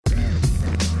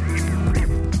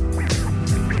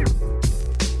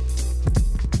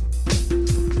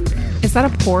Is that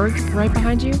a porg right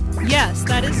behind you? Yes,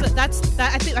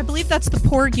 I believe that's the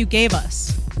porg you gave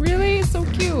us. Really? So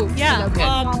cute.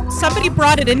 Yeah. Somebody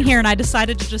brought it in here and I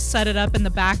decided to just set it up in the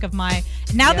back of my...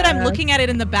 Now that I'm looking at it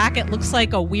in the back, it looks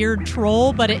like a weird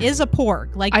troll, but it is a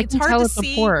porg. Like, it's hard to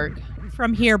see a porg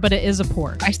from here, but it is a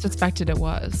porg. I suspected it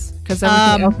was. Because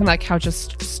everything else on that couch is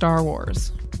Star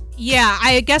Wars. Yeah,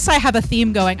 I guess I have a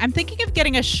theme going. I'm thinking of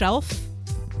getting a shelf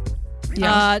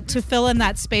to fill in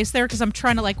that space there, because I'm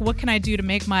trying to, like, what can I do to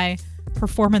make my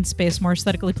performance space more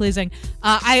aesthetically pleasing?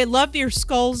 I love your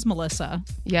skulls, Melissa.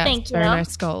 Yes, Thank you. Very nice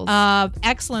skulls.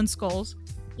 Excellent skulls.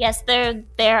 Yes,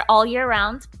 they're all year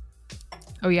round.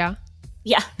 Oh, yeah?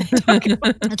 Yeah.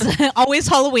 It's always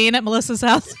Halloween at Melissa's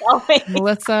house.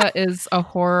 Melissa is a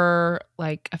horror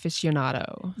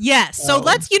aficionado. Yes. So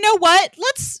let's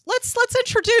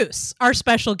introduce our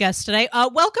special guest today.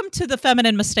 Welcome to the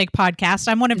Feminine Mistake Podcast.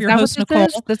 I'm one of your hosts, Nicole.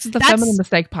 This is the Feminine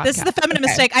Mistake Podcast. This is the Feminine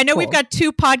Mistake. I know we've got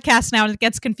two podcasts now and it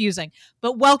gets confusing,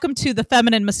 but welcome to the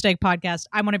Feminine Mistake Podcast.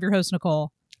 I'm one of your hosts,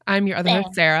 Nicole. I'm your other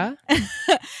host, Sarah.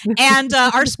 And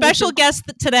our special guest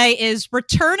today is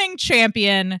returning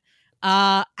champion,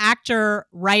 actor,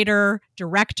 writer,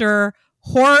 director,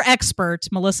 horror expert,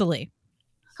 Melissa Lee.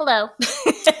 Hello.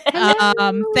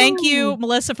 Thank you,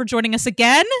 Melissa, for joining us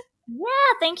again. Yeah,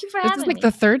 thank you for having me. This is like the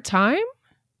third time?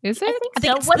 Is it? I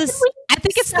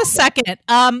think it's the second.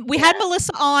 We had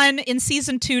Melissa on in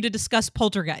season 2 to discuss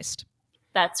Poltergeist.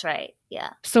 That's right.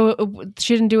 Yeah. So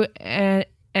she didn't do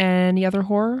any other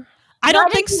horror? I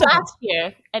don't think so. Last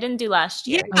year. I didn't do last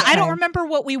year. Yeah, okay. I don't remember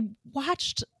what we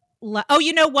watched.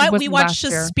 You know what? We watched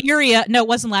Suspiria. No, it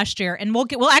wasn't last year. And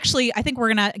we'll actually, I think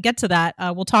we're going to get to that.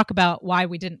 We'll talk about why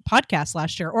we didn't podcast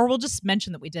last year, or we'll just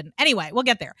mention that we didn't. Anyway, we'll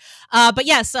get there. But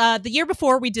yes, the year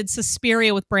before we did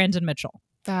Suspiria with Brandon Mitchell.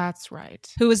 That's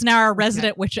right. Who is now our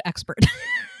resident witch expert.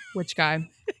 Witch guy.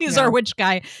 He's our witch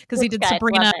guy because he did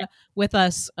Sabrina with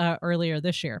us earlier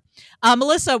this year.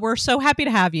 Melissa, we're so happy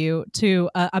to have you, to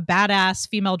a badass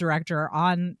female director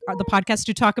on the podcast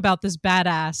to talk about this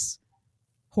badass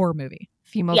horror movie.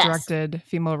 Female directed,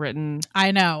 female written.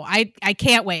 I know. I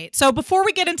can't wait. So before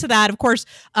we get into that, of course,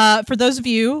 for those of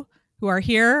you who are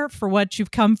here for what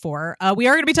you've come for, we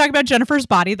are going to be talking about Jennifer's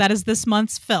Body. That is this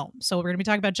month's film. So we're going to be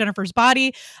talking about Jennifer's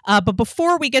Body. But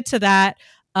before we get to that,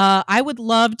 I would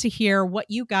love to hear what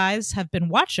you guys have been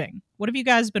watching. What have you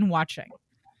guys been watching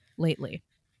lately?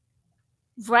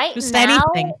 Just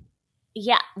anything.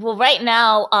 Yeah. Well, right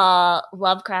now,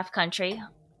 Lovecraft Country.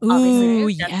 Ooh,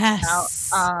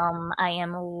 yes. I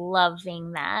am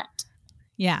loving that.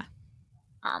 Yeah.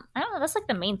 I don't know. That's like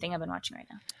the main thing I've been watching right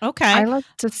now. Okay. I like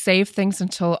to save things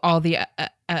until all the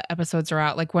episodes are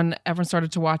out. Like when everyone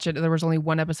started to watch it, there was only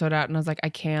one episode out, and I was like, I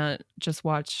can't just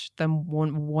watch them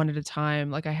one at a time.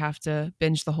 Like I have to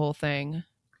binge the whole thing.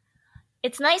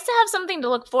 It's nice to have something to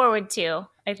look forward to.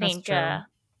 I think to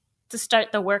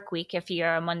start the work week if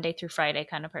you're a Monday through Friday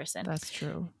kind of person. That's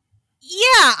true.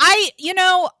 Yeah, I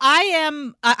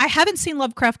haven't seen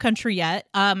Lovecraft Country yet,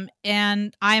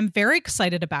 and I am very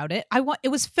excited about it. It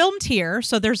was filmed here,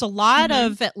 so there's a lot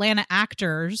of Atlanta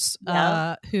actors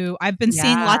who I've been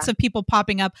seeing lots of people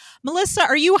popping up. Melissa,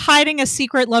 are you hiding a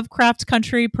secret Lovecraft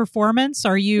Country performance?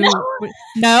 Are you?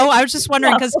 No, I was just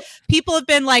wondering because people have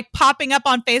been like popping up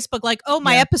on Facebook, like, "Oh,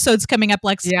 my episode's coming up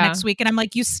next week," and I'm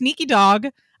like, "You sneaky dog!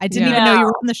 I didn't even know you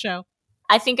were on the show."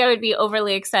 I think I would be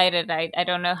overly excited. I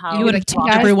don't know how. You would have told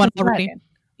everyone already.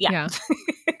 Yeah.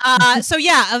 So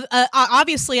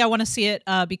obviously I want to see it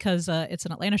because it's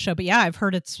an Atlanta show. But yeah, I've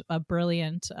heard it's a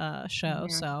brilliant show. Mm-hmm.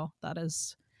 So that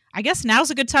is, I guess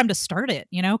now's a good time to start it.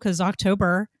 Because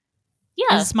October.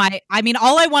 Yeah. Is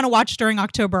all I want to watch during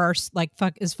October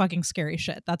is fucking scary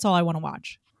shit. That's all I want to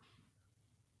watch.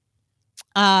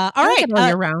 All right. All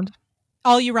year round.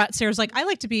 All year round. Sarah's like, I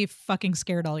like to be fucking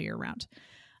scared all year round.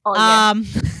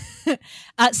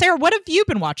 Sarah, what have you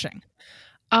been watching?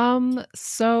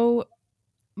 So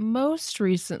most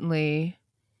recently,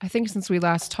 I think since we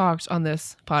last talked on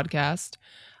this podcast,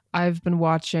 I've been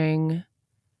watching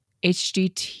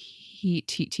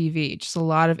HGTV, just a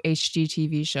lot of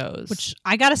HGTV shows. Which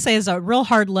I gotta say is a real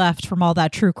hard left from all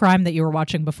that true crime that you were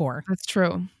watching before. That's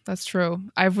true.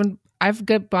 I've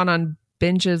gone on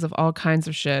binges of all kinds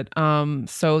of shit.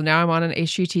 So now I'm on an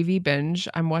HGTV binge.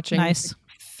 I'm watching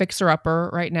Fixer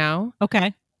Upper right now.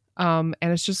 Okay. And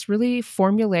it's just really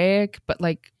formulaic, but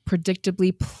like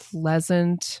predictably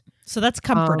pleasant. So that's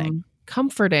comforting.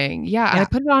 Comforting. Yeah. I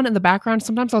put it on in the background.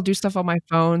 Sometimes I'll do stuff on my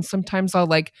phone. Sometimes I'll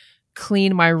like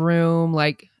clean my room.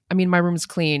 My room is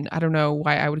clean. I don't know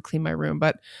why I would clean my room,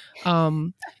 but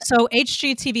so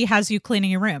HGTV has you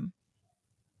cleaning your room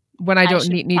when I don't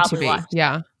need to be.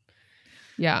 Yeah.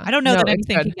 I don't know that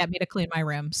anything can get me to clean my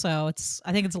room. So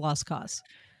I think it's a lost cause.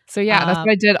 So yeah, that's what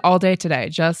I did all day today.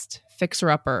 Just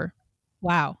fixer-upper.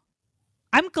 Wow.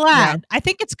 I'm glad. I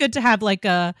think it's good to have like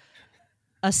a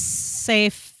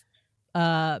safe,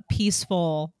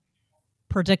 peaceful,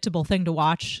 predictable thing to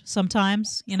watch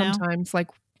sometimes, Sometimes, like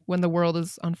when the world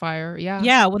is on fire. Yeah.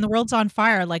 Yeah, when the world's on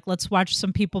fire, like let's watch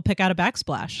some people pick out a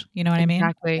backsplash. You know what I mean?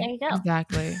 Exactly. There you go.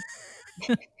 Exactly.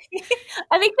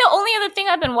 I think the only other thing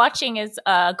I've been watching is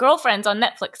Girlfriends on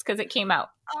Netflix because it came out.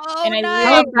 Oh, and I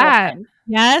nice. love that.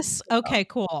 Yes. Okay,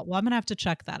 cool. Well, I'm going to have to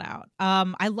check that out.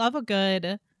 I love a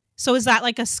good... So is that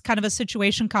like a kind of a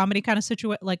situation comedy kind of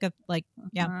situation?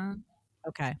 Yeah.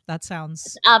 Okay. That sounds...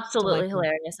 It's absolutely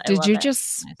hilarious. Did you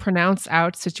just pronounce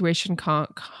out situation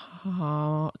comedy,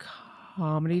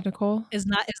 Nicole? Is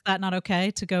that not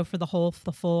okay to go for the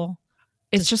full...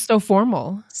 It's just so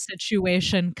formal.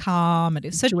 Situation comedy.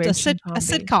 A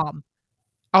sitcom.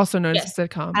 Also known as a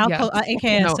sitcom.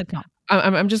 AKA a sitcom.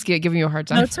 I'm just giving you a hard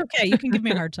time. No, it's okay. You can give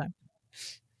me a hard time.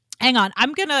 Hang on.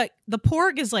 The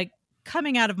porg is like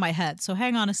coming out of my head. So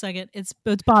hang on a second. It's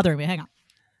bothering me. Hang on.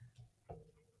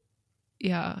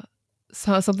 Yeah.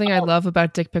 So something I love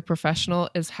about Dick Pic Professional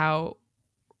is how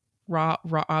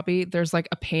Robbie, there's like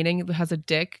a painting that has a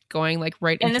dick going like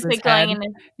right into his head.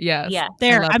 Yes. Yeah.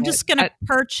 There. I'm just going to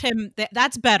perch him.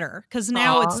 That's better. Because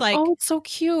now it's like... Oh, it's so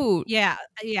cute. Yeah.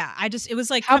 Yeah. It was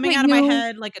like coming out of my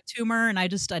head like a tumor and I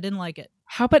didn't like it.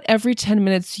 How about every 10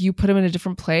 minutes you put him in a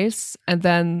different place and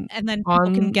then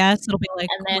people can guess. It'll be like,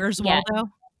 where's Waldo?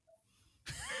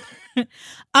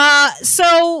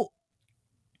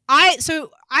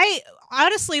 I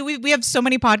honestly, we have so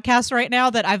many podcasts right now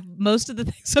that most of the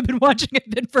things I've been watching have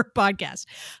been for podcasts.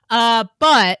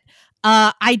 But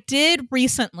I did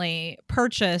recently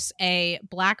purchase a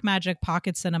Blackmagic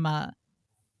Pocket Cinema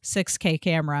 6K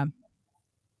camera,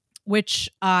 which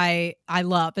I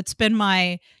love. It's been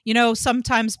my,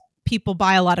 sometimes people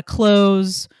buy a lot of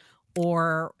clothes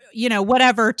or,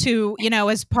 whatever to,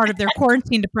 as part of their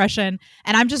quarantine depression.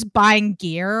 And I'm just buying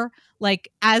gear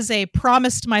like as a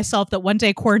promise to myself that one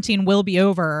day quarantine will be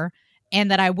over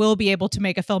and that I will be able to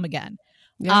make a film again.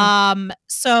 Yeah.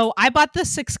 So I bought the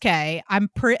 6K.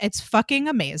 It's fucking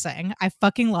amazing. I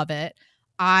fucking love it.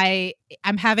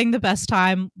 I'm having the best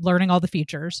time learning all the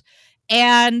features.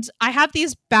 And I have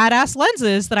these badass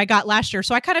lenses that I got last year.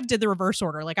 So I kind of did the reverse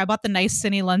order. Like I bought the nice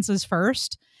cine lenses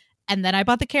first. And then I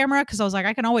bought the camera because I was like,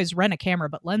 I can always rent a camera,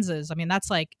 but lenses, I mean,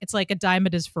 it's like a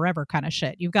diamond is forever kind of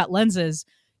shit. You've got lenses,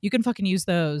 you can fucking use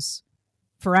those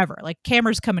forever. Like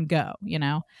cameras come and go,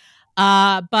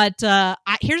 But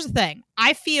here's the thing.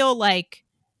 I feel like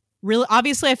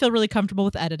obviously I feel really comfortable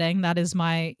with editing. That is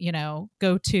my,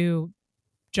 go-to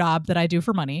job that I do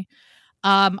for money.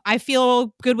 I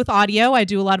feel good with audio. I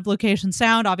do a lot of location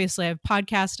sound. Obviously I have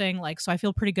podcasting, so I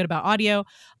feel pretty good about audio.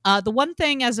 The one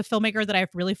thing as a filmmaker that I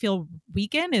really feel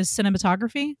weak in is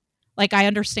cinematography. Like I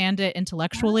understand it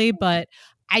intellectually, but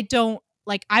I don't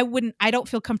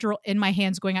feel comfortable in my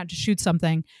hands going out to shoot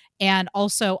something. And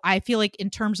also I feel like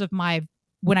in terms of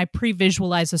when I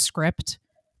pre-visualize a script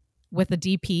with a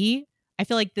DP, I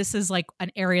feel like this is like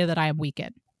an area that I am weak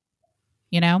in,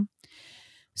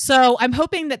 So I'm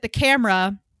hoping that the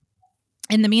camera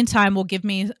in the meantime will give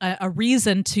me a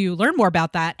reason to learn more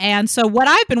about that. And so what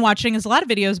I've been watching is a lot of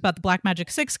videos about the Blackmagic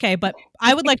 6K, but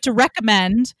I would like to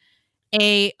recommend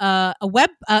a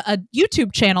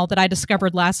YouTube channel that I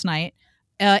discovered last night.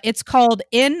 It's called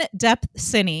In Depth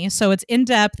Cine. So it's In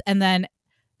Depth and then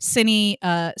Cine,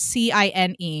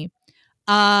 Cine.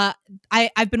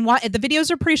 I've been the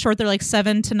videos are pretty short. They're like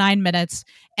 7 to 9 minutes.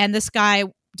 And this guy,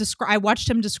 I watched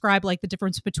him describe like the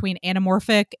difference between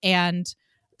anamorphic and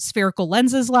spherical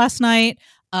lenses last night.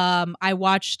 I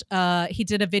watched, he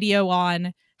did a video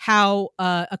on how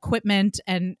equipment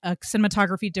and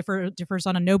cinematography differs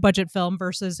on a no budget film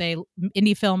versus a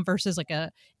indie film versus like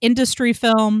a industry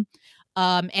film.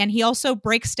 And he also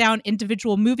breaks down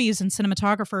individual movies and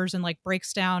cinematographers and like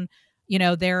breaks down,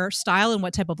 their style and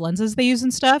what type of lenses they use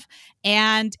and stuff.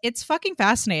 And it's fucking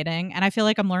fascinating. And I feel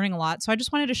like I'm learning a lot. So I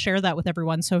just wanted to share that with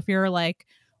everyone. So if you're like,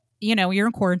 you're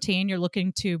in quarantine, you're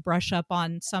looking to brush up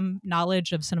on some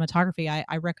knowledge of cinematography,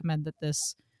 I recommend that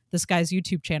this guy's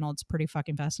YouTube channel. It's pretty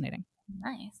fucking fascinating.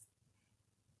 Nice.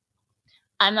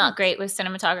 I'm not great with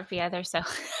cinematography either, so.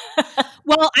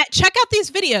 Well, check out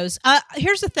these videos.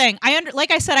 Here's the thing.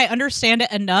 Like I said, I understand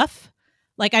it enough.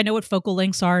 Like I know what focal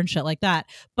lengths are and shit like that,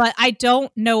 but I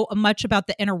don't know much about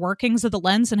the inner workings of the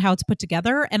lens and how it's put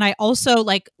together. And I also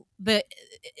like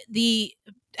the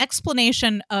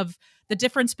explanation of the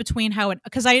difference between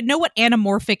because I know what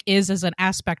anamorphic is as an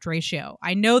aspect ratio.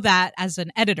 I know that as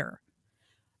an editor.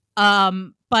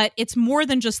 But it's more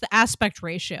than just the aspect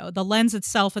ratio. The lens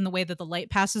itself and the way that the light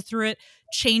passes through it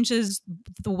changes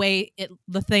the way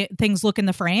things look in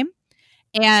the frame.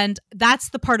 And that's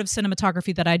the part of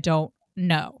cinematography that I don't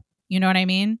know. You know what I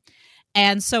mean?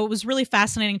 And so it was really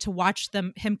fascinating to watch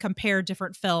him compare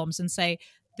different films and say,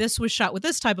 this was shot with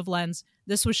this type of lens,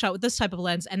 this was shot with this type of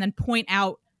lens, and then point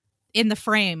out in the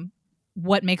frame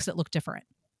what makes it look different.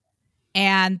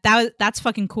 And that's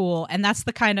fucking cool. And that's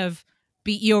the kind of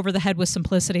beat you over the head with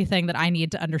simplicity thing that I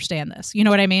need to understand this. You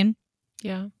know what I mean?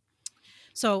 Yeah.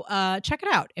 So check it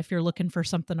out if you're looking for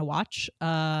something to watch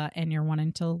and you're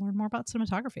wanting to learn more about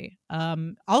cinematography.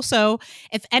 Also,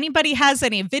 if anybody has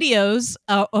any videos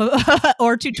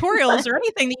or tutorials or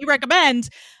anything that you recommend,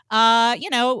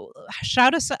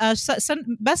 shout us,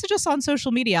 message us on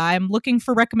social media. I'm looking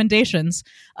for recommendations.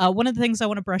 One of the things I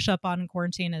want to brush up on in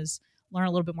quarantine is learn a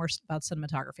little bit more about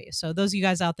cinematography. So those of you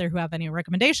guys out there who have any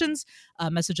recommendations,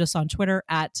 message us on Twitter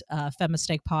at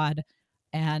FemMistakePod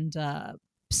and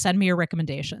send me your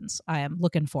recommendations. I am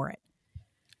looking for it.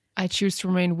 I choose to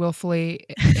remain willfully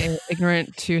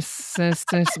ignorant to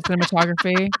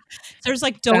cinematography. There's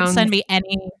don't send me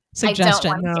any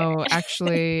suggestions. No,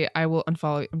 actually, I will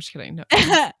unfollow you. I'm just kidding. No.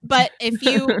 But if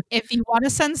you want to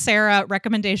send Sarah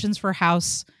recommendations for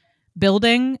house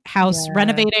building, house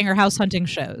renovating, or house hunting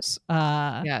shows,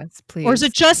 yes, please. Or is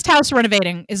it just house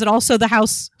renovating? Is it also the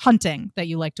house hunting that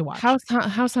you like to watch?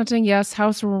 House hunting, yes.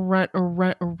 House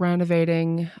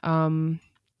renovating.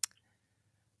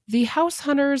 The house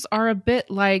hunters are a bit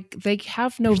like they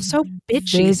have no so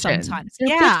bitchy vision. Sometimes.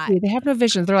 They're bitchy. They have no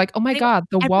vision. They're like, oh my God,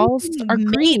 the walls are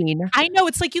green. I know.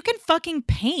 It's like you can fucking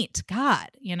paint. God,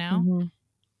 you know? Mm-hmm.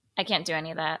 I can't do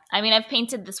any of that. I mean, I've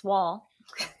painted this wall.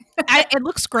 It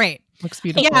looks great. Looks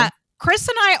beautiful. Yeah. Chris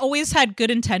and I always had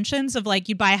good intentions of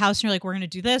you buy a house and you're like, we're going to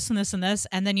do this and this and this.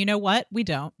 And then you know what? We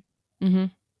don't. Mm-hmm.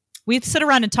 We sit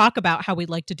around and talk about how we'd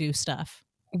like to do stuff.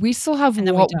 We still have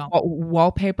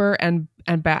wallpaper and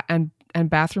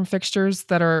bathroom fixtures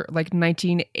that are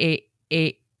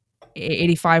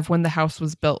 1985 when the house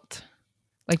was built.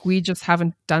 We just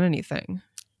haven't done anything.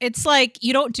 It's like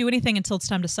you don't do anything until it's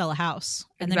time to sell a house.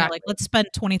 And then you're like, let's spend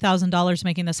 $20,000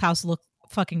 making this house look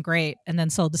fucking great and then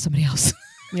sell it to somebody else.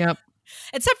 Yep.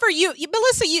 Except for you,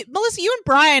 Melissa, you and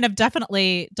Brian have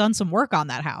definitely done some work on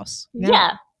that house.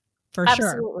 Yeah. For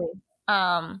absolutely.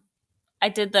 sure. I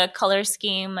did the color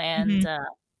scheme and the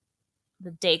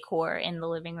decor in the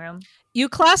living room. You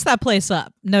classed that place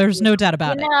up. There's no doubt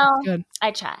about it. Good. I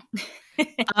try.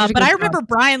 But I remember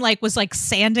Brian was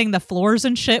sanding the floors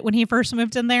and shit when he first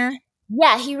moved in there.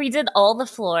 Yeah, he redid all the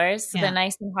floors, the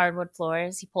nice and hardwood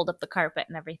floors. He pulled up the carpet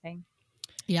and everything.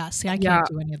 Yeah, see, I can't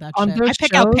do any of that on shit. I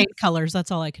pick out paint colors. That's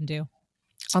all I can do.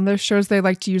 On those shows, they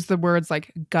like to use the words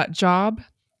gut job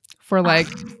for a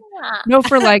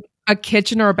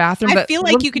kitchen or a bathroom. I feel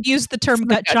like you could use the term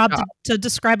gut job to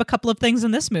describe a couple of things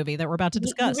in this movie that we're about to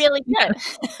discuss. You really good.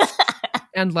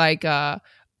 And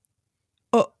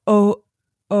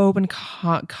open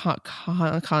concept,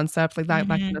 that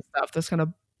kind of stuff. Those kind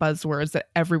of buzzwords that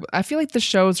I feel like the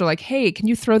shows are like, hey, can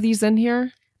you throw these in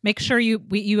here? Make sure you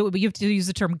have to use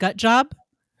the term gut job.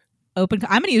 I'm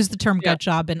going to use the term gut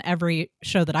job in every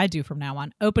show that I do from now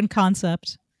on. Open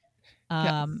concept.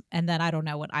 And then I don't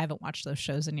know I haven't watched those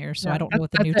shows in years, so I don't know what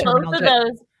the new terminology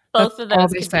is. Both of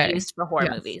those could be used for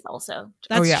horror movies also.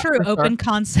 That's true. Open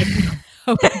concept.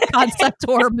 Open concept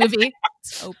horror movie.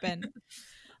 It's open.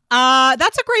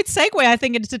 That's a great segue, I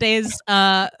think, into today's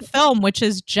film, which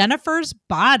is Jennifer's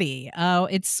Body. Oh,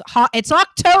 it's hot. It's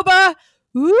October.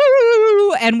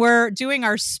 Woo! And we're doing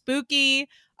our spooky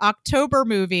October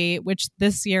movie, which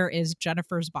this year is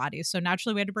Jennifer's Body. So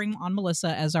naturally, we had to bring on Melissa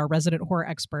as our resident horror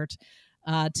expert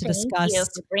to discuss you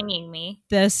for bringing me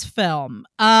this film.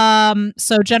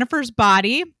 So Jennifer's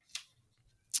Body,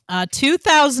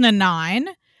 2009.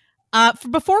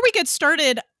 Before we get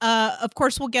started, of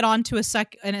course, we'll get on to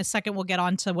in a second. We'll get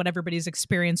on to what everybody's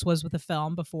experience was with the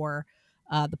film before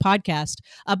the podcast.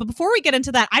 But before we get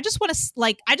into that, I just want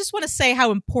to say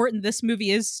how important this movie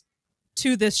is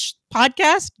to this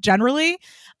podcast generally.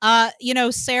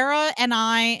 Sarah and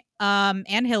I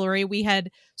and Hillary, we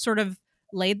had sort of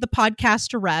laid the podcast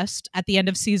to rest at the end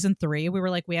of season 3. We were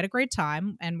like, we had a great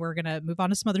time and we're going to move on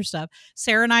to some other stuff.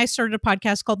 Sarah and I started a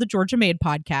podcast called the Georgia Made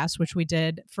Podcast, which we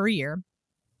did for a year.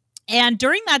 And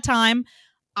during that time,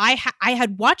 I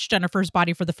had watched Jennifer's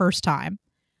Body for the first time.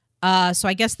 So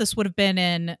I guess this would have been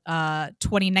in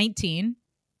 2019,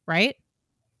 right?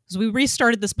 Because we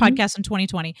restarted this podcast in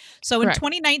 2020. So in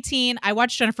 2019, I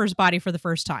watched Jennifer's Body for the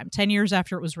first time, 10 years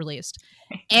after it was released.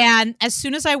 And as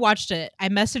soon as I watched it, I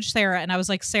messaged Sarah and I was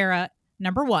like, Sarah,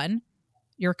 number one,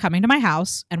 you're coming to my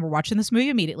house and we're watching this movie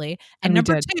immediately. And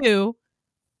number two,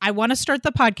 I want to start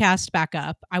the podcast back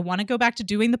up. I want to go back to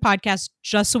doing the podcast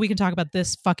just so we can talk about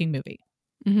this fucking movie.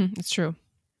 Mm-hmm. It's true.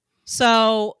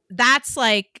 So that's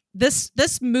like this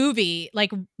movie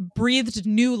like breathed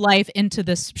new life into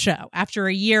this show after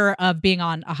a year of being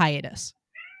on a hiatus.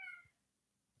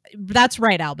 That's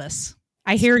right, Albus.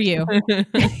 I hear you.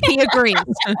 He agrees.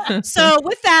 So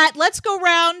with that, let's go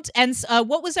around and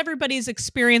what was everybody's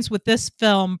experience with this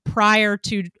film prior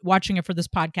to watching it for this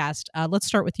podcast? Let's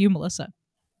start with you, Melissa.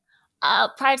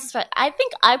 Prior to I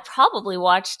think I probably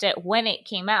watched it when it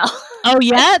came out. Oh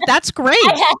yeah, that's great.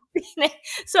 I have seen it.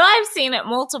 So I've seen it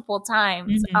multiple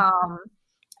times. Mm-hmm.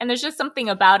 And there's just something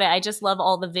about it. I just love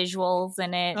all the visuals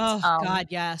in it. Oh God,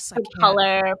 yes. The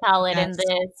color palette in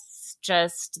this,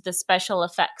 just the special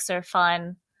effects are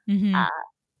fun. Mm-hmm.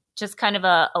 Just kind of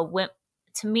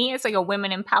to me, it's like a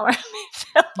women empowerment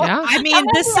film. Yeah, I mean, I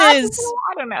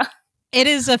don't know. It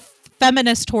is a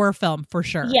feminist horror film for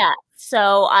sure. Yeah.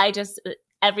 So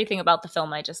everything about the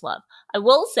film I just love. I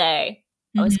will say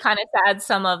I was kind of sad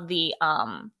some of the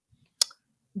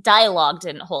dialogue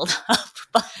didn't hold up.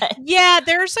 But yeah,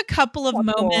 there's a couple of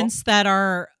moments that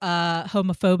are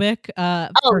homophobic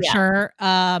for sure.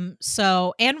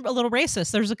 So and a little racist.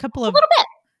 There's a couple of little bit.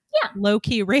 Yeah.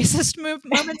 Low-key racist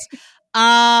moments.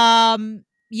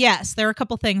 Yes, there are a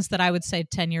couple things that I would say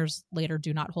 10 years later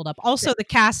do not hold up. Also, the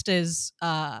cast is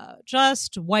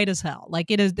just white as hell.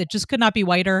 Like it just could not be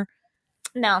whiter.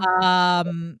 No.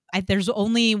 There's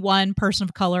only one person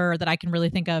of color that I can really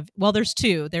think of. Well, there's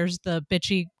two. There's the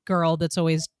bitchy girl that's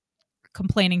always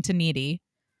complaining to Needy.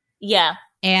 Yeah.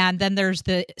 And then there's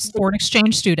the foreign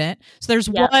exchange student. So there's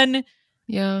one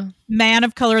man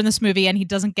of color in this movie, and he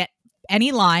doesn't get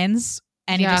any lines.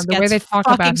 And he just gets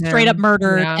fucking straight up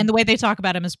murdered. Yeah. And the way they talk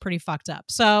about him is pretty fucked up.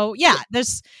 So yeah,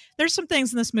 there's some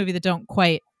things in this movie that don't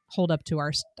quite hold up to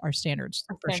our standards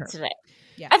for sure. Today.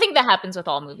 Yeah. I think that happens with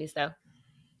all movies though.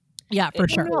 Yeah, for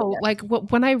sure. No, like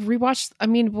when I rewatched, I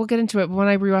mean, we'll get into it. But when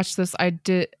I rewatched this,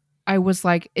 I was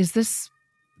like,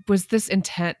 was this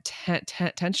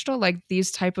intentional? Like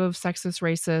these type of sexist,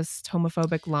 racist,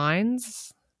 homophobic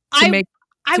lines to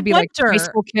be wonder, like high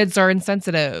school kids are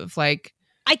insensitive. Like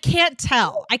I can't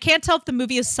tell. I can't tell if the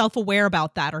movie is self-aware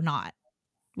about that or not.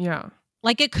 Yeah.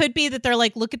 Like it could be that they're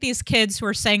like, look at these kids who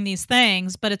are saying these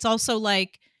things, but it's also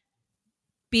like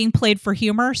being played for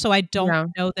humor. So I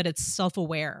don't know that it's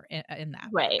self-aware in that.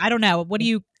 Right. I don't know. What do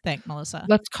you think, Melissa?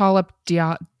 Let's call up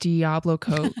Diablo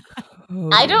Code.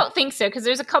 I don't think so, because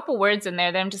there's a couple words in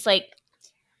there that I'm just like,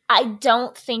 I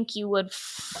don't think you would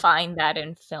find that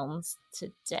in films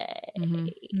today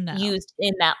used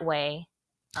in that way.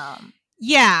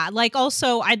 Yeah, like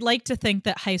also I'd like to think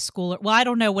that high schooler, well, I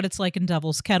don't know what it's like in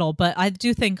Devil's Kettle, but I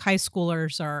do think high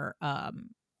schoolers are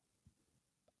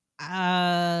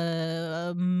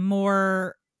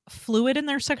more fluid in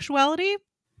their sexuality.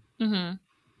 Mm-hmm.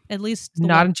 At least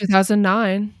not in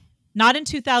 2009. Not in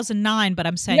 2009, but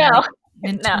I'm saying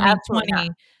in 2020,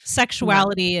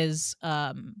 sexuality is,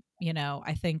 I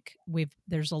think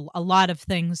there's a lot of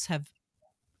things have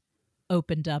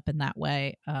opened up in that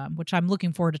way, which I'm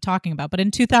looking forward to talking about. But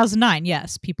in 2009,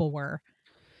 yes, people were,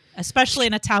 especially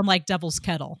in a town like Devil's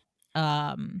Kettle,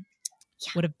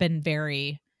 would have been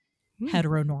very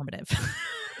heteronormative.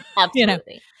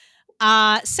 Absolutely.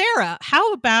 Sarah,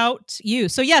 how about you?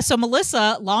 So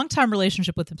Melissa, long-time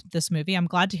relationship with this movie. I'm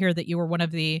glad to hear that you were one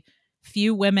of the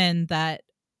few women that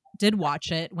did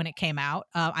watch it when it came out.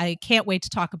 I can't wait to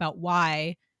talk about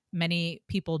why many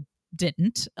people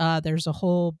didn't. There's a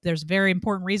very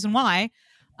important reason why.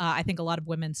 I think a lot of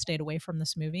women stayed away from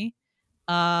this movie.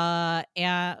 And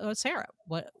Sarah,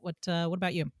 what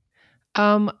about you?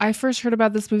 I first heard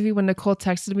about this movie when Nicole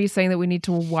texted me saying that we need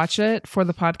to watch it for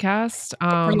the podcast.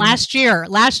 For last year,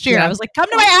 I was like, come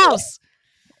to my house.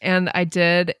 And I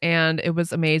did, and it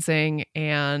was amazing.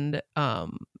 And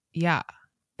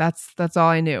that's all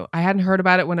I knew. I hadn't heard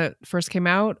about it when it first came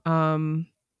out.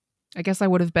 I guess I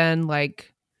would have been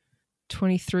like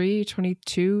 23,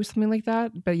 22, something like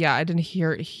that. But yeah, I didn't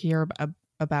hear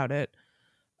about it.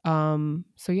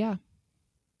 So yeah.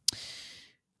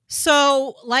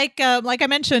 So like I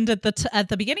mentioned at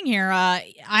the beginning here,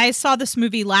 I saw this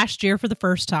movie last year for the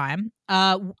first time.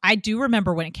 I do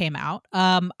remember when it came out.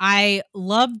 I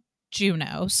loved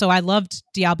Juno, so I loved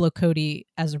Diablo Cody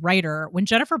as a writer. When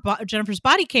Jennifer's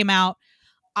Body came out,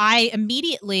 I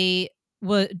immediately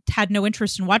had no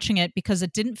interest in watching it because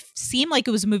it didn't seem like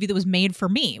it was a movie that was made for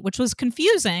me, which was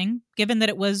confusing given that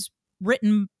it was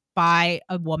written by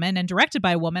a woman and directed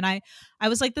by a woman. I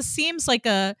was like, this seems like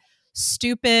a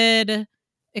stupid,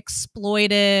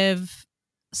 exploitive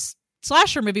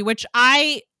slasher movie, which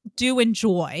I do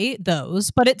enjoy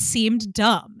those, but it seemed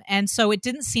dumb. And so it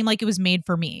didn't seem like it was made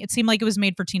for me. It seemed like it was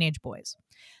made for teenage boys.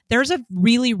 There's a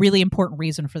really, really important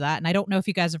reason for that. And I don't know if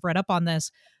you guys have read up on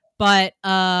this, but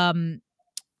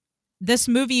this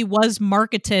movie was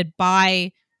marketed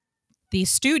by the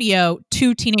studio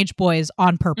to teenage boys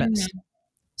on purpose. Mm-hmm.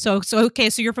 So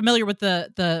you're familiar with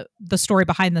the story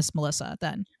behind this, Melissa,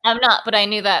 then? I'm not, but I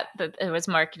knew that it was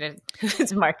marketed. It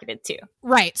was marketed too.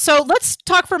 Right. So let's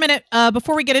talk for a minute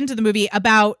before we get into the movie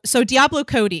about, so Diablo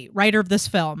Cody, writer of this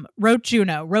film, wrote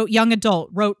Juno, wrote Young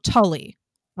Adult, wrote Tully,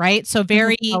 right? So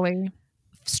very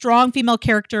strong female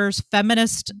characters,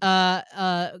 feminist,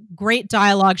 great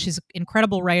dialogue. She's an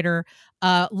incredible writer.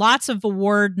 Lots of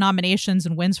award nominations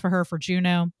and wins for her for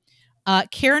Juno.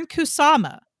 Karen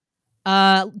Kusama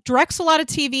directs a lot of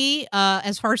TV.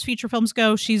 As far as feature films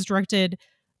go, she's directed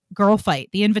Girl Fight,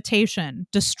 The Invitation,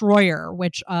 Destroyer,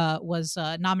 which was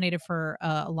nominated for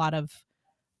a lot of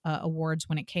awards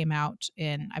when it came out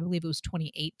in, I believe it was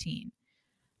 2018.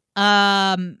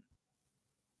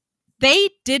 They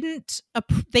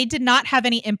did not have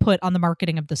any input on the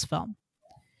marketing of this film.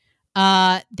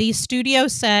 The studio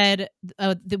said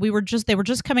that they were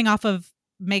just coming off of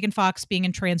Megan Fox being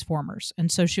in Transformers,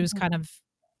 and so she was kind of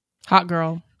hot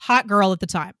girl at the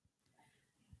time.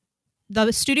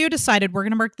 The studio decided we're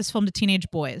going to market this film to teenage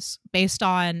boys based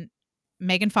on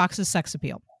Megan Fox's sex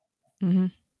appeal. Mm-hmm.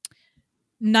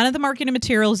 None of the marketing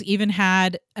materials even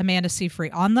had Amanda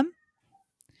Seyfried on them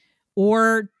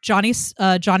or Johnny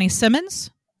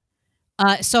Simmons.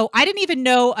 So I didn't even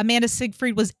know Amanda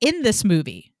Seyfried was in this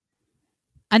movie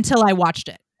until I watched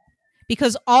it,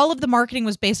 because all of the marketing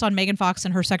was based on Megan Fox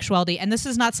and her sexuality, and this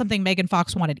is not something Megan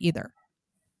Fox wanted either.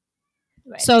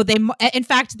 Right. So in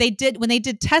fact, when they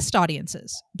did test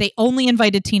audiences, they only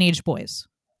invited teenage boys.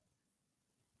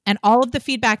 And all of the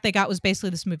feedback they got was basically,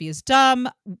 this movie is dumb.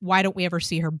 Why don't we ever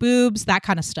see her boobs? That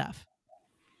kind of stuff.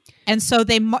 And so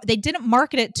they didn't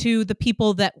market it to the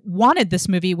people that wanted this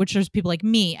movie, which is people like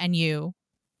me and you.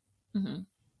 Mm-hmm.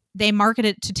 They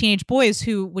marketed it to teenage boys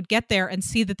who would get there and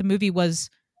see that the movie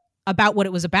was about what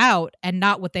it was about and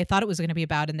not what they thought it was going to be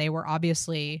about. And they were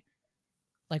obviously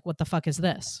like, what the fuck is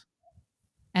this?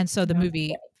 And so the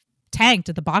movie tanked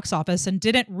at the box office and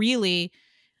didn't really,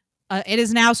 it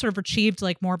is now sort of achieved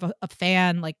like more of a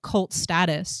fan, like cult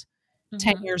status,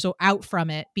 10 years out from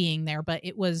it being there. But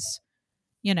it was,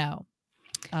 and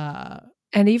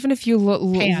even if you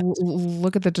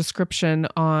look at the description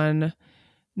on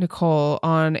Nicole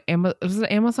on was it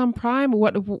Amazon Prime?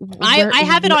 I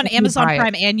have it on Amazon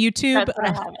Prime and YouTube.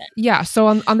 Yeah, so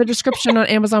on the description on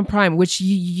Amazon Prime, which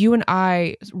you and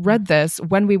I read this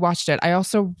when we watched it. I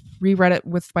also reread it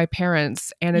with my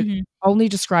parents, and it only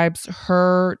describes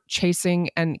her chasing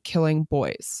and killing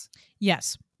boys.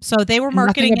 Yes, so they were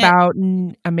marketing about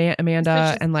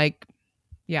Amanda and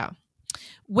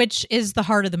which is the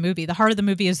heart of the movie. The heart of the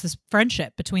movie is this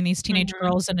friendship between these teenage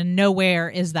girls, and in nowhere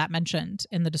is that mentioned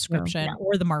in the description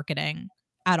or the marketing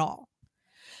at all.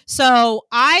 So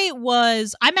I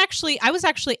was actually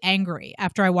angry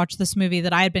after I watched this movie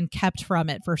that I had been kept from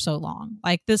it for so long.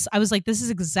 Like this, I was like, this is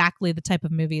exactly the type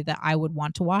of movie that I would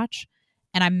want to watch.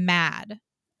 And I'm mad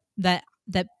that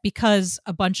because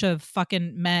a bunch of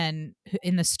fucking men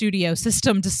in the studio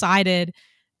system decided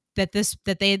that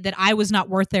I was not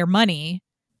worth their money,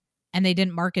 and they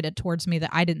didn't market it towards me,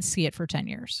 that I didn't see it for 10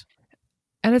 years.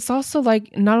 And it's also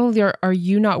like, not only are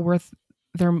you not worth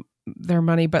their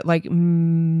money, but like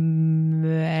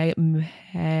Megan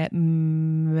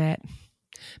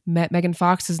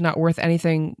Fox is not worth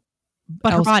anything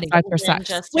but her body, her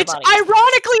sex. Which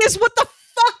ironically is what the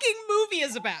fucking movie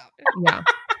is about. Yeah.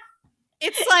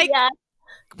 It's like,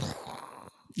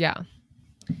 yeah.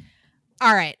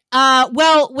 All right.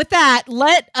 Well, with that,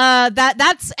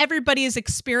 that's everybody's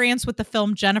experience with the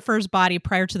film Jennifer's Body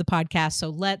prior to the podcast. So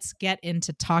let's get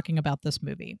into talking about this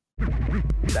movie.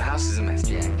 The house is a mess,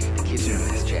 Jack. The kids are a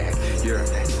mess, Jack. You're a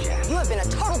mess, Jack. You have been a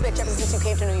total bitch ever since you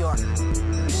came to New York.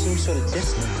 You seem sort of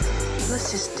distant.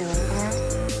 Let's just do it, man.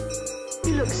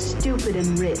 You look stupid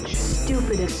and rich.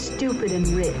 Stupid and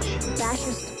rich.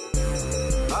 Fascist.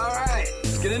 All right,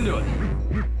 let's get into it.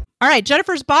 All right,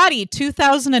 Jennifer's Body,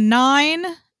 2009.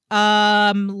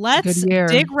 Let's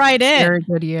dig right in. Very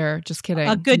good year. Just kidding.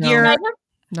 A good year.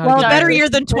 Well, a better year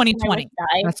than 2020.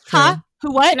 That's true. Huh?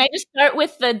 Who? What? Can I just start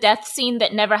with the death scene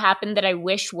that never happened that I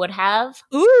wish would have?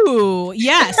 Ooh,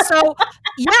 yeah. So,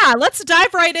 yeah, let's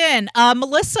dive right in.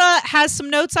 Melissa has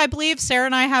some notes, I believe. Sarah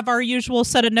and I have our usual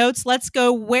set of notes. Let's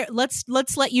go. Let's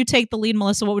let you take the lead,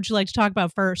 Melissa. What would you like to talk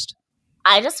about first?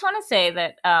 I just want to say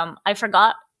that I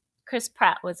forgot Chris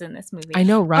Pratt was in this movie. I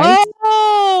know, right?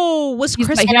 Oh, was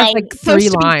Chris Pratt like 3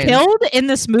 lines killed in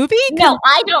this movie? No,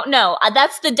 I don't know.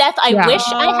 That's the death I wish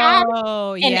I had,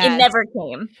 and it never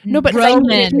came. No, but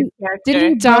Roman didn't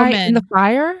he die in the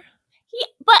fire?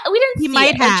 But we didn't see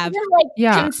might it. have. She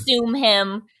didn't consume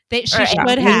him. She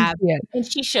should have. And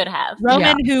she should have.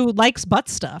 Roman, who likes butt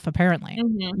stuff, apparently.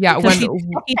 Mm-hmm. Yeah, when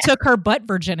he took her butt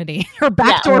virginity, her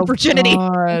backdoor virginity.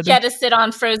 She had to sit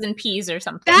on frozen peas or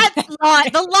something.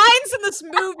 The lines in this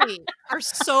movie are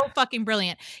so fucking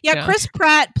brilliant. Yeah, Chris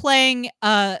Pratt playing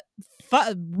a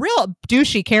real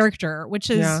douchey character, which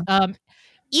is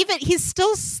even he's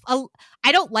still.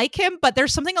 I don't like him, but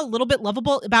there's something a little bit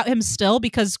lovable about him still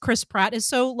because Chris Pratt is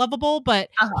so lovable. But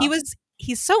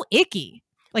he's so icky.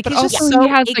 Like, but he's also just so he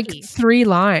has icky. like 3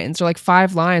 lines or like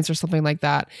 5 lines or something like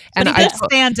that. And it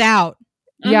stands out.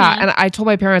 Yeah. And I told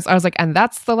my parents, I was like, and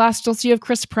that's the last you'll see of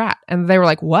Chris Pratt. And they were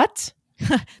like, what?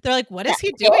 They're like, what is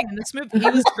he doing in this movie? He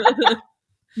was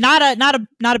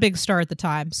not a big star at the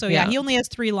time. So he only has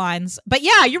 3 lines. But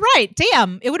yeah, you're right.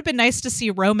 Damn. It would have been nice to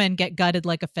see Roman get gutted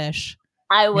like a fish.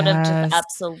 I would have just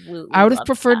absolutely. I would have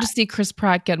preferred to see Chris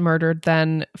Pratt get murdered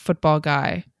than football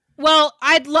guy. Well,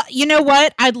 you know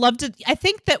what? I'd love to. I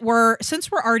think that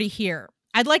since we're already here,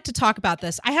 I'd like to talk about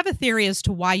this. I have a theory as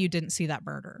to why you didn't see that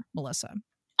murder, Melissa.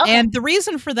 Okay. And the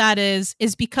reason for that is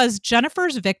because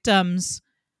Jennifer's victims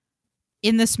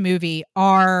in this movie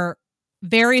are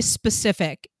very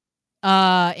specific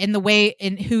in the way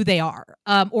in who they are,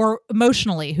 or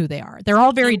emotionally who they are. They're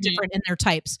all very different in their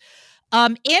types.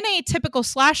 In a typical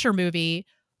slasher movie,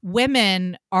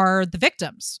 women are the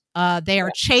victims. They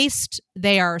are chased.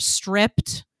 They are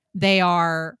stripped. They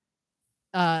are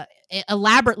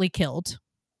elaborately killed,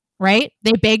 right?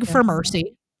 They beg for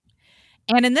mercy.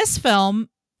 And in this film,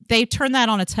 they turn that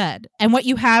on its head. And what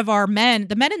you have are men.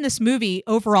 The men in this movie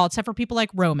overall, except for people like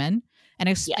Roman and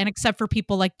except for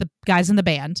people like the guys in the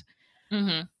band,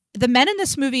 the men in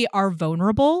this movie are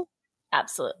vulnerable.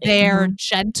 Absolutely. They're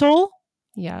gentle.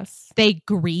 Yes. They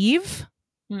grieve.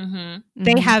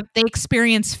 They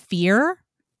experience fear,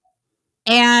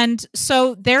 and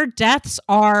so their deaths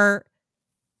are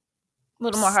a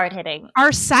little more hard-hitting,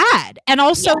 are sad, and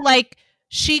also like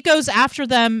she goes after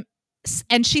them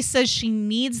and she says she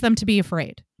needs them to be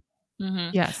afraid.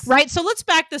 Yes, right. So let's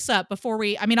back this up before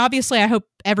we. I mean, obviously, I hope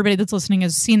everybody that's listening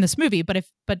has seen this movie, but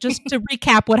just to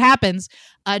recap what happens,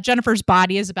 Jennifer's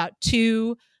body is about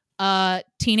 2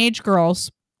 teenage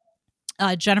girls.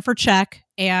 Jennifer Check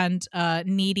and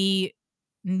Needy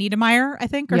Niedermeyer, I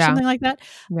think, or something like that.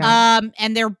 Yeah.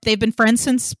 And they've been friends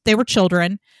since they were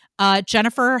children.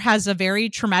 Jennifer has a very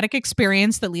traumatic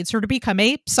experience that leads her to become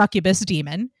a succubus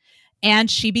demon, and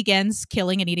she begins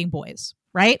killing and eating boys.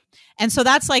 Right. And so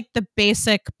that's like the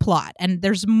basic plot. And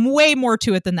there's way more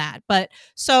to it than that. But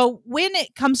so when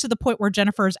it comes to the point where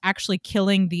Jennifer is actually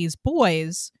killing these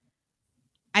boys,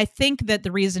 I think that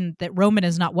the reason that Roman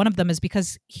is not one of them is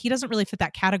because he doesn't really fit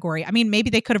that category. I mean, maybe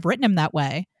they could have written him that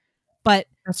way, but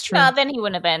that's true. No, then he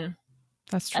wouldn't have been.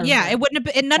 That's true. Yeah, it wouldn't have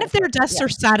been. And none of their deaths are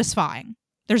satisfying.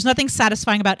 There's nothing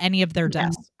satisfying about any of their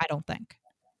deaths, I don't think.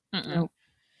 Nope.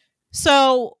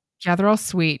 So yeah, they're all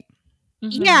sweet.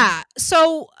 Yeah.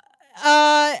 So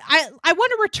I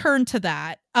want to return to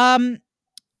that.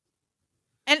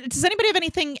 And does anybody have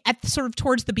anything at sort of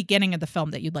towards the beginning of the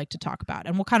film that you'd like to talk about?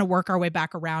 And we'll kind of work our way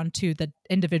back around to the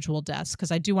individual deaths,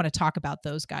 because I do want to talk about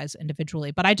those guys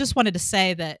individually. But I just wanted to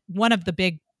say that one of the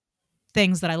big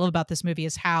things that I love about this movie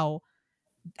is how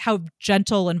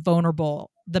gentle and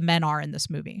vulnerable the men are in this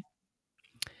movie.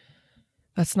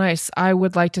 That's nice. I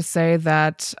would like to say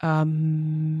that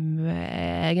Megan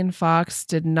Fox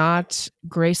did not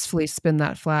gracefully spin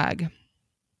that flag.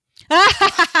 Were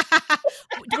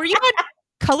you on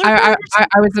color guard?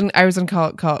 I was in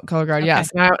color guard. Okay.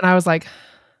 Yes, and I was like,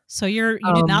 so you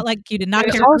did not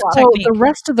care. Also, the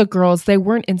rest of the girls, they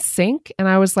weren't in sync, and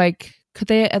I was like, could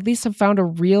they at least have found a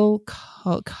real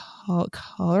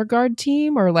color guard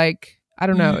team, or like, I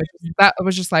don't know. That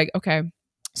was just like, okay.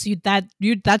 So that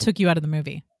took you out of the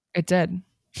movie. It did.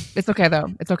 It's okay though.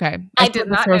 It's okay. I did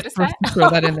not notice that. Throw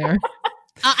that in there.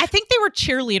 I think they were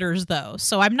cheerleaders though,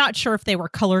 so I'm not sure if they were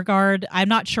color guard. I'm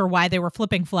not sure why they were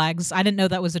flipping flags. I didn't know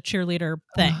that was a cheerleader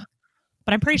thing,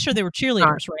 but I'm pretty sure they were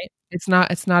cheerleaders, right? It's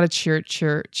not a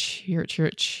cheerleader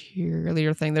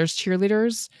thing. There's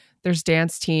cheerleaders. There's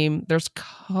dance team. There's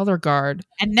color guard,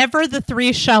 and never the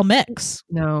 3 shall mix.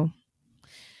 No.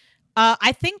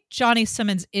 I think Johnny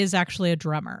Simmons is actually a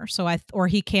drummer, or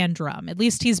he can drum. At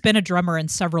least he's been a drummer in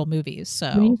several movies.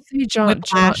 So when you say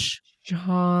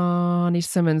Johnny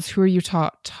Simmons, who are you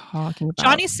talking about?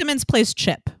 Johnny Simmons plays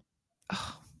Chip.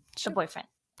 The boyfriend.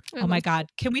 Oh my God.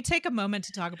 Can we take a moment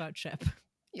to talk about Chip?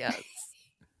 Yes.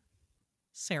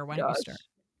 Sarah, why don't you start?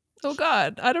 Oh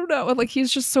God. I don't know. Like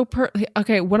he's just so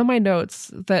okay. One of my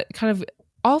notes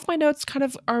all of my notes kind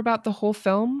of are about the whole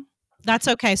film. That's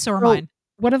okay. So are mine.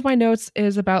 One of my notes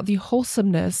is about the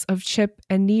wholesomeness of Chip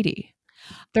and Needy.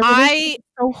 They're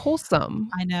so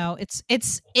wholesome. I know. It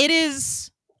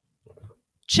is.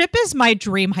 Chip is my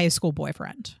dream high school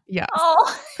boyfriend. Yeah.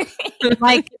 Oh.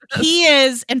 Like he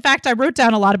is. In fact, I wrote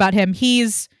down a lot about him.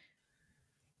 He's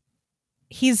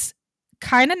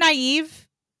kind of naive.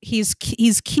 He's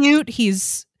cute.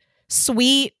 He's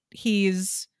sweet.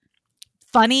 He's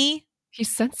funny. He's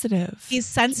sensitive.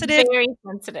 Very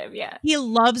sensitive, yeah. He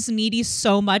loves Needy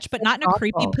so much, but not in a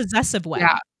creepy, possessive way.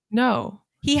 Yeah. No.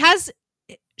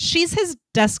 She's his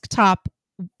desktop,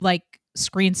 like,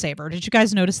 screensaver. Did you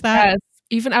guys notice that? Yes.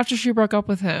 Even after she broke up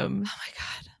with him. Oh my God.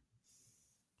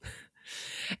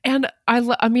 And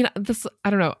I mean, this, I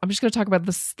don't know. I'm just going to talk about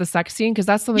the sex scene because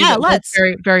that's something that's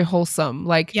very, very wholesome.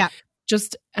 Like, yeah.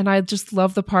 And I just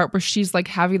love the part where she's like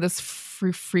having this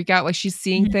freak out, like she's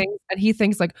seeing things, and he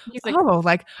thinks like, I'm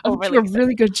doing a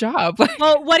really good job.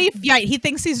 Well, he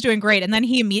thinks he's doing great, and then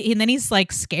he's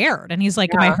like scared, and he's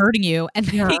like, "Am I hurting you?" And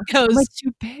then he goes, "Am I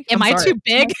too big? Am I too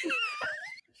big?"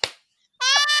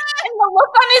 And the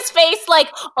look on his face,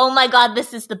 like, "Oh my God,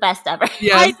 this is the best ever."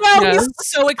 Yes, I know. Yes. He's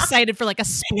so excited for like a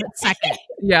split second.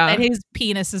 Yeah, that his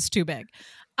penis is too big.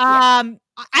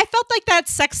 I felt like that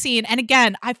sex scene, and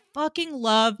again, I fucking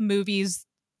love movies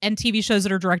and TV shows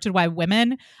that are directed by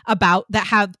women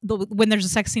when there's a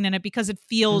sex scene in it, because it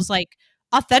feels like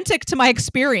authentic to my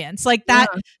experience. Like that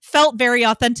felt very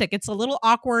authentic. It's a little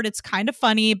awkward. It's kind of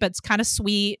funny, but it's kind of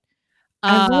sweet.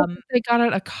 I love that they got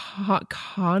out a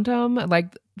condom.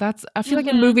 Like I feel like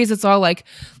in movies, it's all like,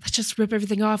 let's just rip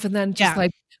everything off and then just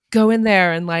like go in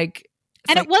there and like.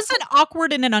 And it wasn't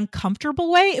awkward in an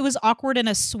uncomfortable way. It was awkward in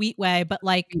a sweet way. But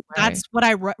like, that's what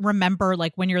I remember,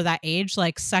 like when you're that age,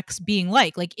 like sex being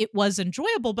like it was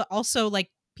enjoyable, but also like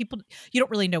people, you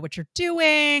don't really know what you're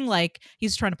doing. Like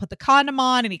he's trying to put the condom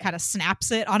on and he kind of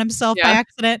snaps it on himself by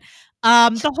accident.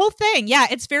 The whole thing. Yeah.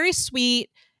 It's very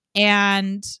sweet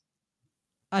and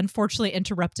unfortunately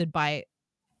interrupted by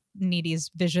Needy's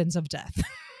visions of death.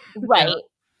 Right.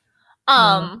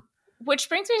 Which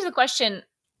brings me to the question.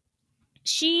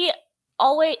 She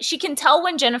can tell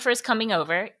when Jennifer's coming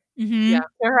over to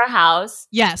her house.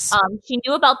 Yes. She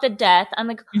knew about the death. I'm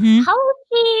like, how is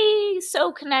she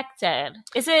so connected?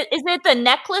 Is it the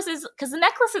necklace? Because the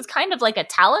necklace is kind of like a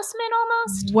talisman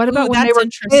almost. What about when they were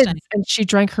kids and she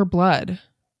drank her blood?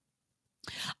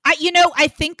 I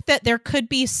think that there could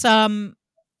be some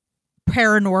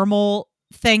paranormal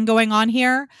thing going on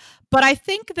here, but I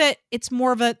think that it's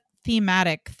more of a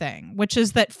thematic thing, which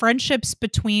is that friendships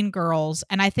between girls,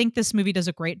 and I think this movie does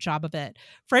a great job of it,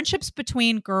 friendships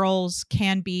between girls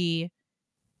can be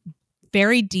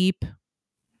very deep,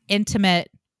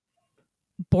 intimate,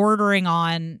 bordering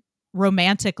on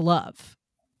romantic love,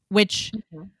 which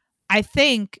I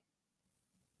think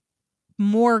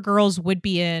more girls would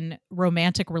be in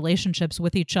romantic relationships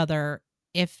with each other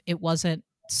if it wasn't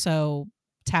so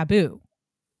taboo.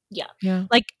 Yeah.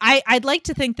 Like I'd like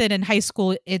to think that in high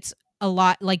school it's a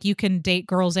lot like you can date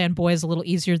girls and boys a little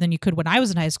easier than you could when I was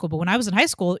in high school. But when I was in high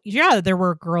school, there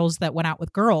were girls that went out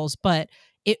with girls, but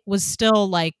it was still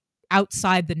like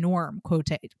outside the norm,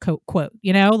 quote, like it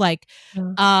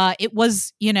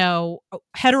was,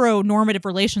 heteronormative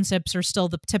relationships are still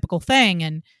the typical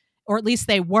thing, or at least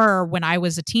they were when I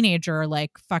was a teenager,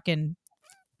 like fucking,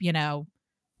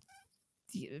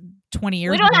 20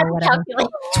 years ago, or whatever.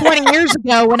 20 years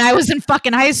ago when I was in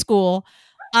fucking high school.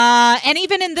 And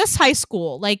even in this high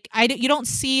school, like you don't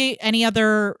see any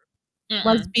other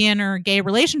lesbian or gay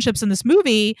relationships in this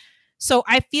movie. So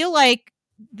I feel like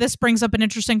this brings up an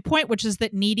interesting point, which is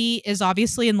that Needy is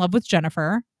obviously in love with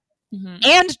Jennifer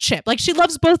and Chip. Like she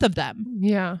loves both of them.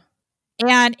 Yeah.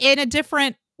 And in a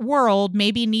different world,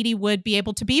 maybe Needy would be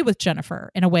able to be with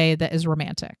Jennifer in a way that is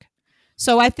romantic.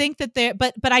 So I think that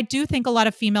but I do think a lot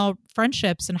of female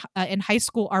friendships in high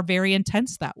school are very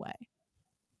intense that way.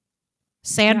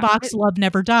 Sandbox love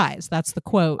never dies. That's the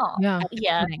quote. Oh,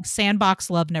 yeah.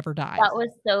 Sandbox love never dies. That was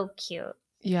so cute.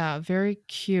 Yeah, very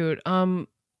cute.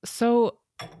 So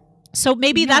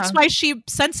maybe that's why she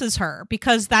senses her,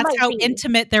 because that's how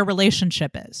intimate their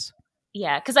relationship is.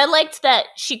 Yeah, because I liked that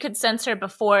she could sense her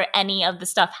before any of the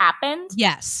stuff happened.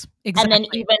 Yes, exactly. And then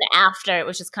even after, it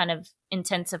was just kind of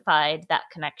intensified that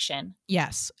connection.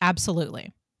 Yes,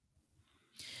 absolutely.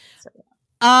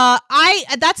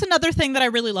 That's another thing that I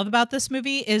really love about this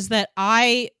movie is that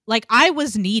I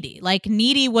was needy. Like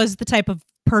Needy was the type of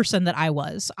person that I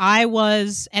was.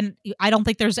 And I don't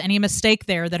think there's any mistake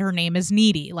there that her name is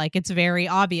Needy. Like, it's very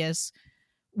obvious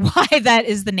why that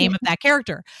is the name of that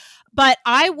character. But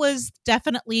I was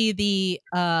definitely the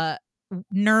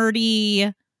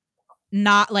nerdy,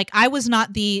 not like, I was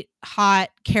not the hot,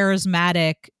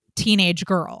 charismatic teenage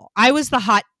girl. I was the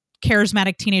hot,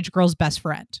 charismatic teenage girl's best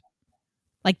friend.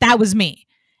 Like, that was me.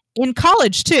 In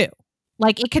college, too.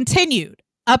 Like, it continued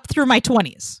up through my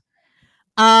 20s.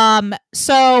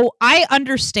 So I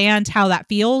understand how that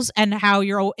feels and how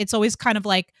it's always kind of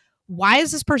like, why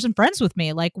is this person friends with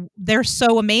me? Like, they're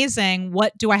so amazing.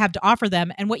 What do I have to offer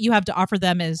them? And what you have to offer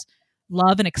them is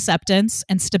love and acceptance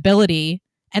and stability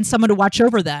and someone to watch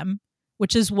over them,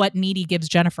 which is what Needy gives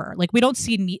Jennifer. Like, we don't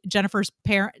see Jennifer's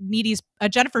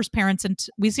parents, and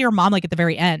we see her mom like at the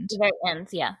very end. The very end,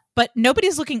 yeah. But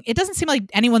nobody's looking. It doesn't seem like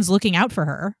anyone's looking out for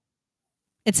her,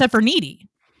 except for Needy,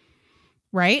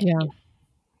 right? Yeah.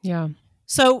 Yeah.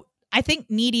 So I think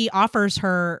Needy offers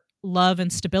her love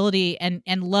and stability and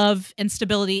love and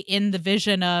stability in the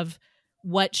vision of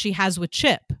what she has with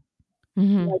Chip.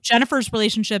 Mm-hmm. You know, Jennifer's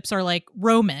relationships are like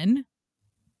Roman,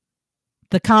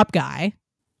 the cop guy,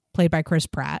 played by Chris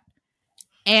Pratt.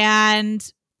 And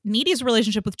Needy's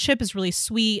relationship with Chip is really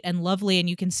sweet and lovely. And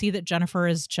you can see that Jennifer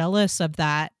is jealous of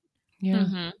that. Yeah.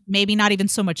 Mm-hmm. Maybe not even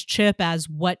so much Chip as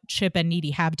what Chip and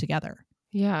Needy have together.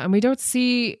 Yeah, and we don't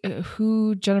see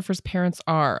who Jennifer's parents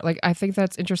are. Like, I think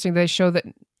that's interesting. They show that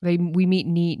we meet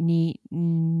Needy's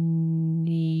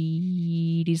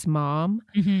mom,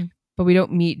 mm-hmm. but we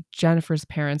don't meet Jennifer's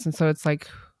parents. And so it's like,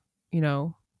 you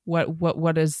know,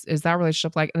 what is that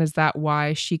relationship like? And is that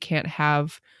why she can't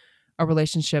have a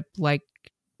relationship like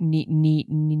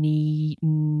Needy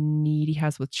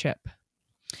has with Chip?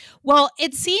 Well,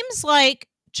 it seems like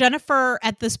Jennifer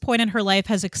at this point in her life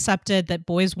has accepted that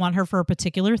boys want her for a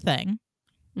particular thing.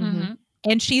 Mm-hmm.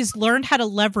 And she's learned how to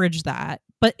leverage that,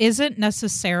 but isn't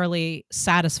necessarily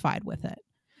satisfied with it.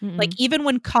 Mm-mm. Like, even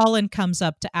when Colin comes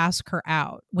up to ask her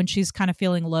out, when she's kind of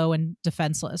feeling low and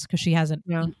defenseless because she hasn't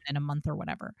eaten in a month or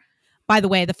whatever. By the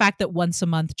way, the fact that once a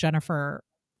month Jennifer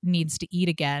needs to eat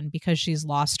again because she's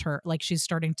lost her, like, she's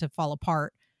starting to fall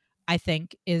apart, I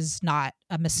think is not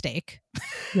a mistake.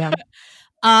 Yeah.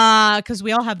 Because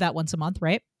we all have that once a month,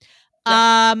 right?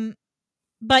 Yeah.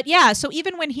 But yeah, so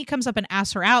even when he comes up and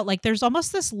asks her out, like, there's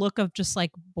almost this look of just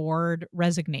like bored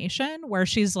resignation where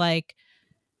she's like,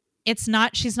 she's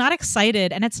not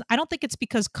excited. And I don't think it's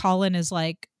because Colin is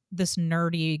like this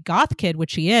nerdy goth kid,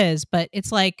 which he is, but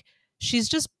it's like,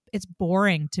 it's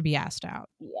boring to be asked out.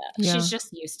 Yeah. She's just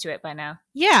used to it by now.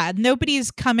 Yeah.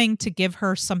 Nobody's coming to give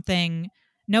her something.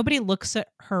 Nobody looks at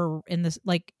her in this,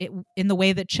 like, in the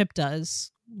way that Chip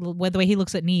does, the way he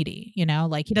looks at Needy, you know,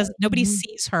 like, nobody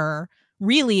sees her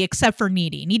really except for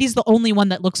Needy. Needy's the only one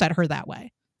that looks at her that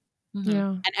way. Mm-hmm. Yeah.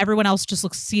 And everyone else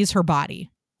just sees her body.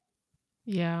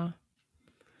 Yeah.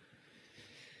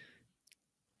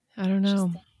 I don't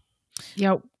know.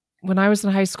 Yeah. When I was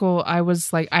in high school, I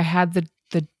was like, I had the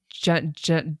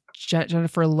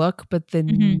Jennifer look, but the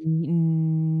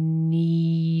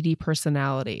Needy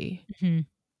personality. Mm-hmm.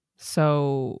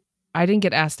 So I didn't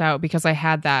get asked out because I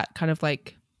had that kind of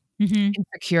like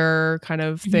insecure kind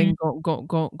of thing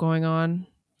going on.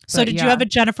 So but did you have a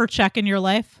Jennifer check in your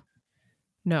life?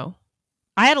 No.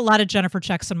 I had a lot of Jennifer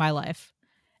checks in my life,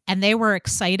 and they were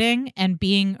exciting, and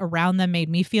being around them made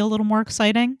me feel a little more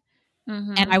exciting.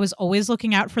 Mm-hmm. And I was always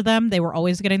looking out for them. They were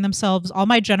always getting themselves, all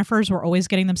my Jennifers were always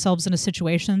getting themselves into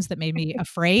situations that made me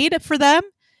afraid for them.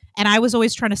 And I was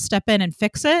always trying to step in and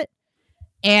fix it.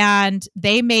 And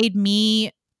they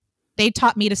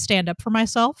taught me to stand up for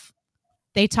myself.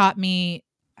 They taught me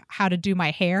how to do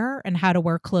my hair and how to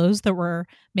wear clothes that were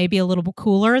maybe a little bit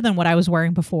cooler than what I was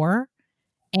wearing before.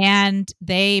 And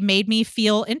they made me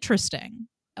feel interesting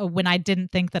when I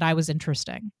didn't think that I was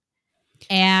interesting.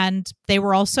 And they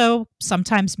were also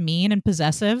sometimes mean and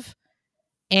possessive.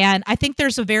 And I think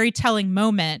there's a very telling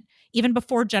moment, even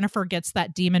before Jennifer gets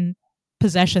that demon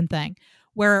possession thing,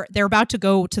 where they're about to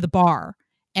go to the bar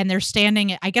and they're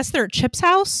standing, I guess they're at Chip's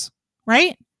house,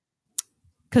 right?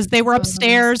 Because they were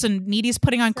upstairs and Needy's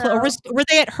putting on clothes. Or were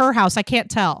they at her house? I can't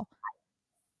tell.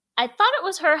 I thought it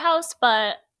was her house,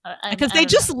 but... Because they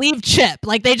just leave Chip.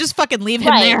 Like, they just fucking leave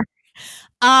him there.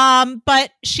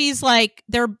 But she's like,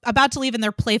 they're about to leave and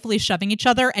they're playfully shoving each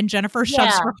other, and Jennifer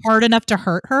shoves her hard enough to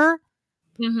hurt her.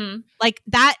 Mm-hmm. Like,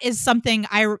 that is something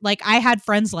I had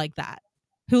friends like that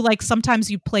who, like,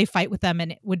 sometimes you play fight with them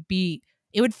and it would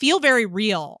feel very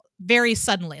real, very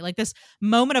suddenly. Like, this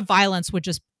moment of violence would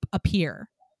just appear.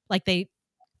 Like, they,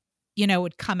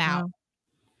 would come out.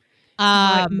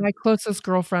 My closest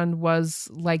girlfriend was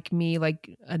like me,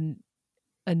 like a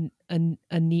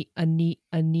needy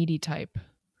type.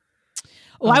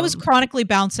 Well, I was chronically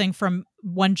bouncing from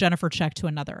one Jennifer Check to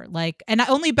another, like, and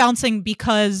only bouncing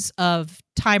because of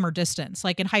time or distance.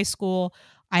 Like in high school,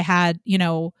 I had, you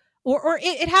know, or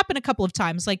it happened a couple of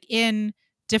times, like in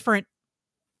different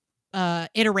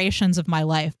iterations of my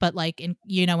life. But like in,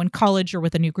 you know, in college, you're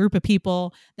with a new group of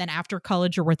people. Then after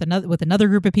college, you're with another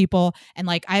group of people, and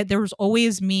like there was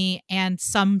always me and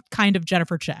some kind of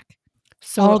Jennifer Check.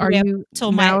 So are you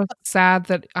now sad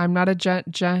that I'm not a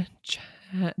Jennifer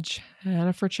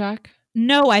Check?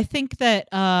 No, I think that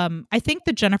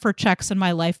the Jennifer Checks in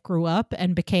my life grew up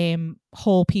and became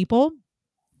whole people.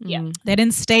 Yeah. They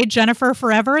didn't stay Jennifer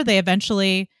forever. They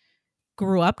eventually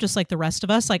grew up just like the rest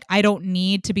of us. Like, I don't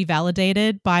need to be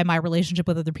validated by my relationship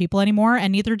with other people anymore,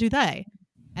 and neither do they.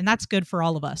 And that's good for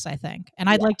all of us, I think. And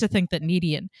I'd like to think that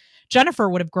Needy and Jennifer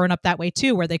would have grown up that way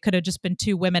too, where they could have just been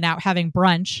two women out having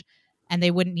brunch, and they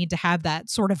wouldn't need to have that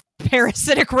sort of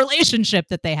parasitic relationship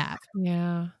that they have.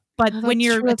 Yeah. But when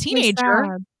you're a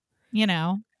teenager, you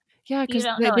know. Yeah, because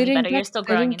they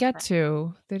didn't get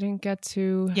to.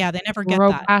 Yeah, they never get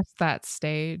grow that. past that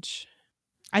stage.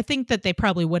 I think that they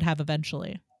probably would have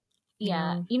eventually.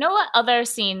 Yeah. You know what other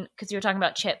scene, because you were talking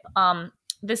about Chip,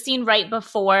 the scene right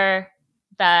before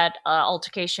that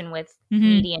altercation with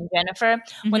Needy and Jennifer,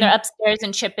 when they're upstairs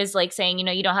and Chip is like saying, you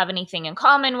know, you don't have anything in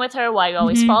common with her. Why are you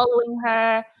always following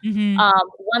her?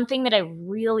 One thing that I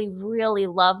really, really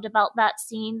loved about that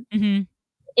scene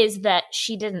is that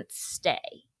she didn't stay.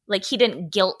 Like, he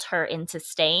didn't guilt her into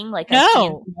staying like I've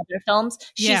seen in other films.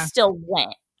 She still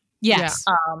went. Yes.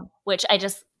 Which I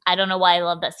don't know why I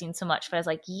love that scene so much, but I was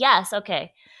like, yes,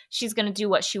 okay. She's going to do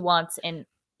what she wants, and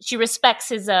she respects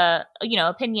his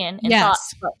opinion and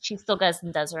thoughts, but she still goes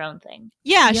and does her own thing.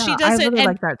 Yeah, she does I it. really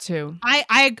like that too.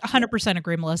 I 100%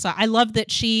 agree, Melissa. I love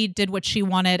that she did what she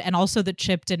wanted, and also that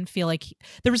Chip didn't feel like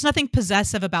there was nothing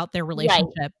possessive about their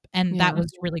relationship, and that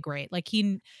was really great. Like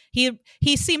he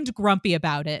seemed grumpy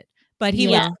about it, but he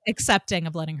was accepting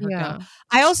of letting her go.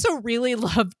 I also really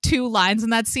love two lines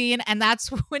in that scene, and that's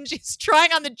when she's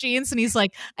trying on the jeans and he's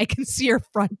like, I can see your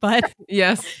front butt.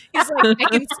 Yes. He's like,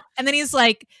 and then he's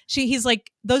like,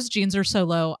 those jeans are so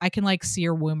low, I can like see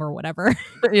your womb or whatever.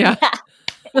 Yeah.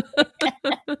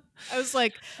 I was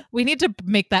like, we need to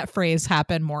make that phrase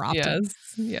happen more often.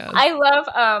 Yes. I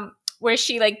love where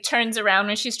she like turns around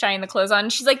when she's trying the clothes on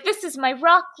and she's like, this is my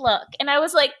rock look. And I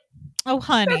was like, oh,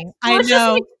 honey, I know.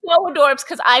 Just like so adorbs,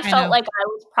 because I felt like I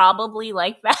was probably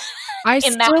like that. I in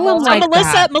still that am moment. like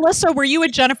that. Melissa, were you a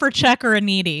Jennifer Check or a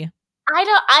Needy?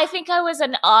 I think I was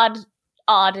an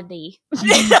oddity in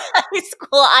high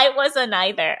school. I was a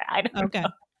neither. I don't know.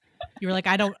 You were like,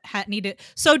 I don't need it.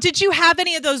 So did you have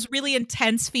any of those really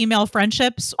intense female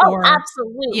friendships? Oh,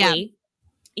 absolutely.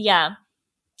 Yeah.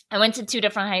 I went to two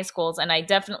different high schools, and I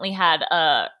definitely had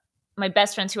my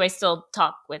best friends who I still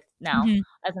talk with now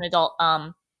as an adult.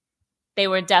 They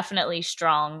were definitely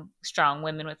strong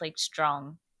women with like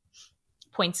strong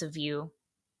points of view.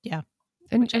 Yeah.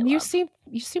 And you seem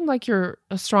like you're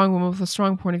a strong woman with a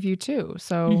strong point of view too.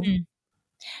 So yeah,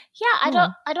 I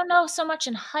don't know so much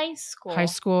in high school. High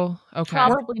school, okay.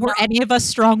 Were any of us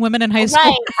strong women in high school?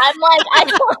 Right. I'm like, I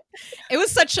don't. It was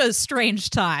such a strange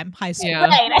time, high school. Yeah.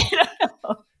 Right. I don't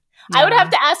know. Yeah. I would have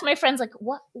to ask my friends, like,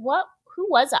 what? Who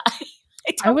was I?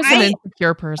 I was an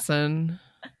insecure person.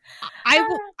 I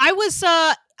was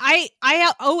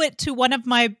I owe it to one of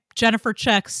my Jennifer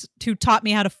Checks who taught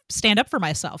me how to stand up for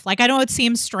myself. Like, I know it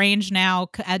seems strange now,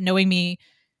 knowing me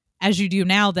as you do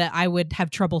now, that I would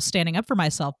have trouble standing up for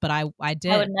myself, but I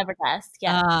did. I would never guess.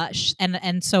 Yeah.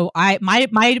 And so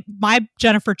my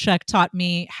Jennifer Check taught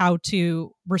me how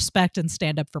to respect and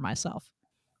stand up for myself.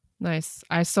 Nice.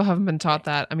 I still haven't been taught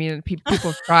that. I mean, people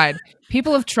have tried.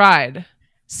 People have tried.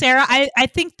 Sarah, I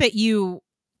think you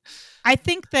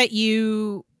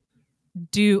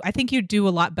do a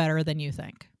lot better than you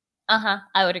think.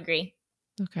 I would agree.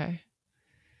 Okay.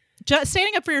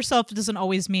 Standing up for yourself doesn't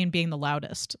always mean being the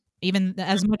loudest, even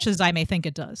as much as I may think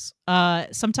it does.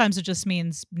 Sometimes it just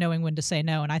means knowing when to say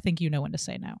no, and I think you know when to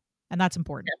say no, and that's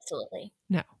important. Absolutely.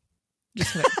 No.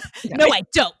 Just no, I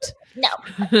don't. No.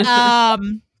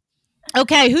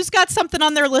 Okay, who's got something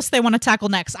on their list they want to tackle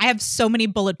next? I have so many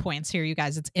bullet points here, you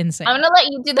guys. It's insane. I'm going to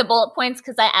let you do the bullet points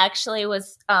because I actually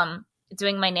was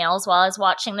doing my nails while I was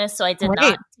watching this, so I did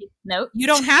not take notes. You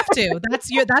don't have to. That's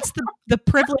the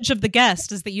privilege of the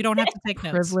guest, is that you don't have to take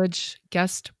notes.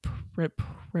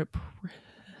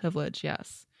 Privilege,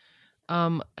 yes.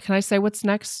 Can I say what's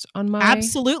next on my...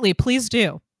 Absolutely, please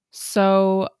do.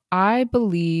 So I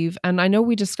believe, and I know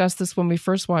we discussed this when we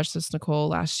first watched this, Nicole,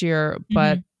 last year,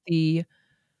 but I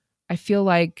feel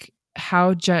like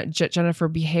how Jennifer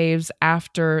behaves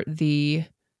after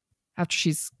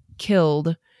she's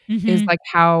killed is like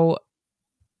how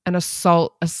an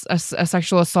assault, a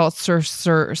sexual assault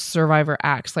survivor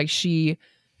acts. Like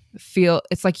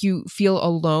it's like you feel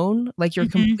alone, like you're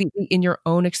completely in your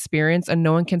own experience and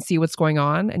no one can see what's going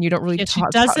on, and you don't really talk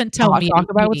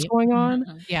about what's going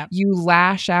on. Yeah, you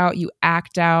lash out, you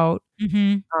act out,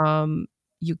 you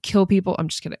kill people. I'm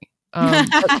just kidding.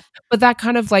 But that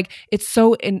kind of like, it's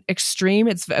so extreme.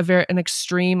 It's an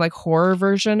extreme like horror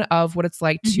version of what it's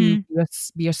like to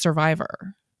be a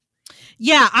survivor.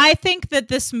 Yeah, I think that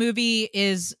this movie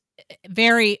is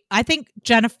the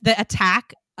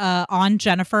attack on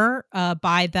Jennifer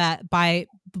by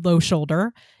Low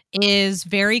Shoulder is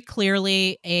very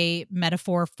clearly a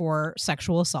metaphor for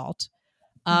sexual assault.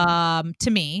 To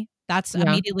me, that's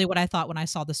immediately what I thought when I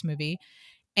saw this movie.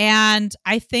 And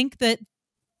I think that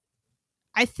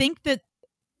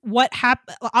what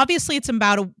happened, obviously it's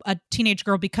about a teenage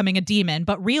girl becoming a demon,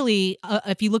 but really,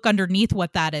 if you look underneath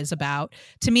what that is about,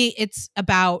 to me, it's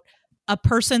about a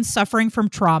person suffering from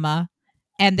trauma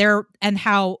and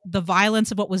how the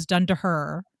violence of what was done to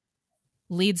her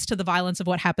leads to the violence of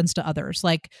what happens to others.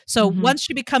 Like, so once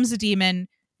she becomes a demon,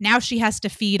 now she has to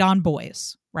feed on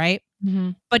boys, right?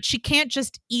 But she can't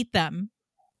just eat them.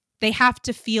 They have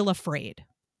to feel afraid.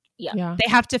 Yeah. They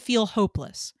have to feel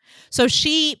hopeless. So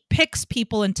she picks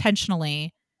people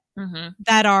intentionally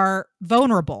that are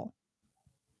vulnerable,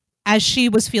 as she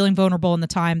was feeling vulnerable in the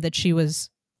time that she was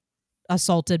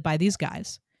assaulted by these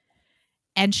guys.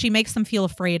 And she makes them feel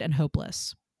afraid and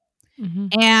hopeless.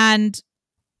 And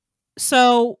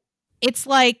so it's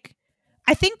like,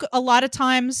 I think a lot of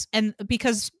times, and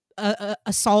because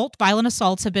violent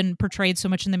assaults have been portrayed so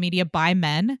much in the media by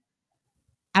men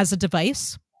as a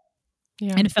device,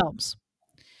 in films,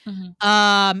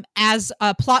 as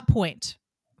a plot point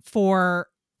for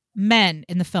men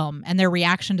in the film and their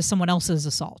reaction to someone else's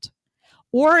assault,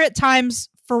 or at times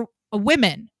for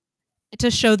women to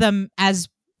show them as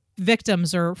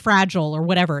victims or fragile or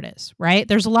whatever it is, right?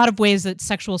 There's a lot of ways that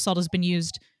sexual assault has been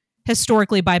used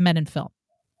historically by men in film.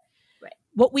 Right.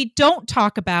 What we don't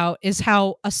talk about is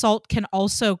how assault can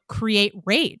also create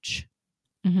rage.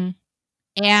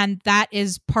 And that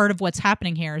is part of what's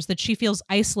happening here, is that she feels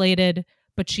isolated,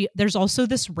 but there's also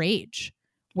this rage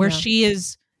where she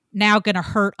is now going to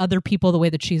hurt other people the way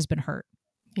that she's been hurt.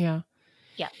 Yeah.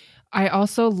 Yeah. I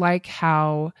also like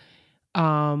how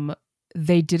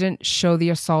they didn't show the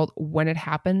assault when it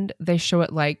happened. They show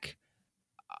it like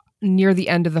near the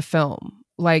end of the film.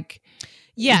 Like,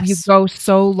 yes, you go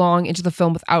so long into the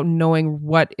film without knowing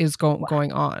what is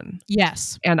going on.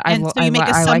 Yes. And so you make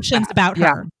assumptions about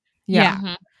her.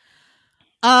 Yeah.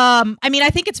 I mean, I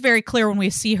think it's very clear when we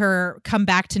see her come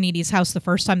back to Needy's house the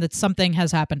first time that something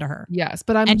has happened to her. Yes,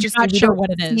 but I'm and just you're not sure what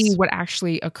it is. See what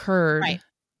actually occurred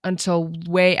until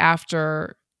way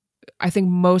after. I think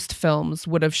most films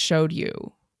would have showed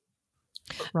you.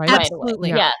 Right? Absolutely.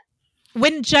 Yeah.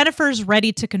 When Jennifer's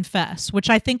ready to confess, which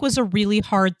I think was a really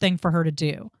hard thing for her to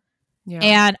do. Yeah.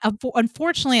 And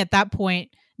unfortunately, at that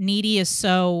point, Needy is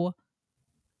so.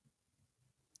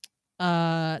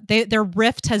 Their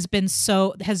rift is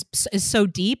so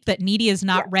deep that Needy is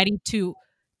not ready to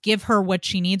give her what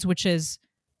she needs, which is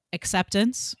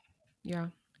acceptance. Yeah.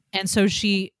 And so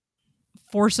she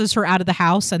forces her out of the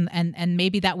house, and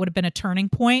maybe that would have been a turning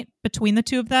point between the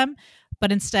two of them,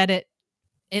 but instead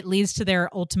it leads to their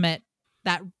ultimate,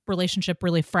 that relationship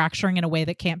really fracturing in a way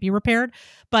that can't be repaired.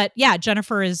 But yeah,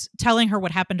 Jennifer is telling her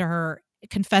what happened to her,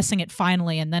 confessing it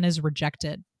finally, and then is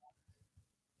rejected.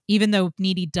 Even though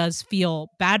Needy does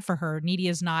feel bad for her, Needy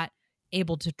is not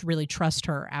able to really trust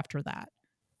her after that.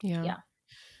 Yeah.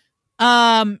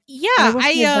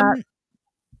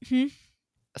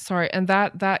 Sorry, and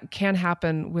that can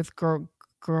happen with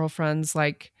girlfriends.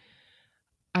 Like,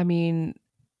 I mean,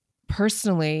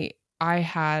 personally, I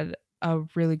had a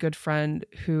really good friend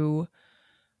who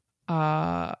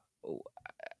was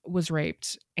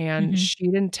raped, and she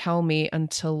didn't tell me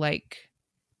until like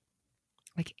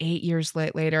 8 years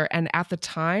later. And at the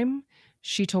time,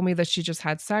 she told me that she just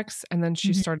had sex, and then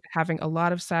she started having a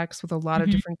lot of sex with a lot of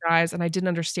different guys, and I didn't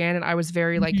understand, and I was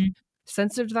very like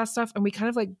sensitive to that stuff, and we kind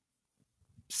of like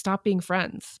stopped being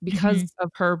friends because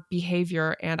of her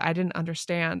behavior, and I didn't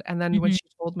understand. And then when she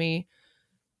told me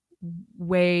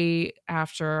way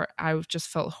after, I just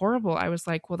felt horrible. I was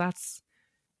like, well, that's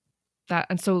that.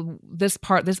 And so this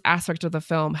aspect of the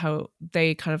film, how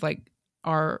they kind of like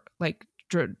are like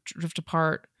drift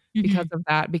apart because of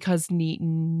that, because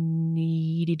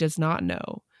Needy does not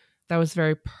know. That was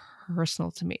very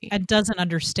personal to me. And doesn't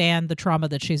understand the trauma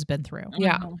that she's been through.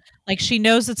 Yeah. Like she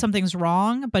knows that something's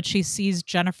wrong, but she sees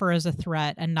Jennifer as a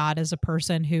threat and not as a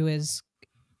person who is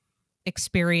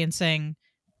experiencing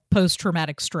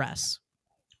post-traumatic stress.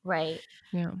 Right.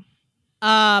 Yeah.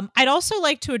 I'd also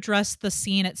like to address the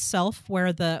scene itself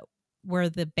where the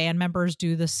band members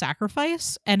do the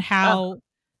sacrifice and how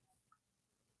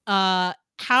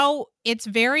it's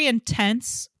very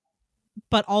intense,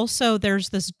 but also there's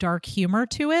this dark humor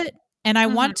to it. And I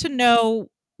want to know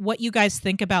what you guys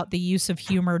think about the use of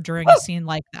humor during a scene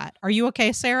like that. Are you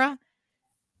okay, Sarah?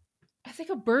 I think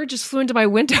a bird just flew into my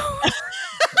window.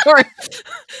 Sorry.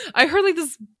 I heard like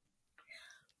this.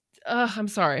 I'm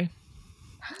sorry.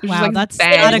 Wow, like, that's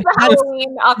bang.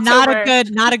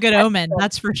 not a good omen.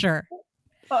 That's for sure.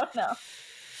 Oh no.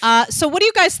 So what do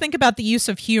you guys think about the use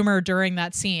of humor during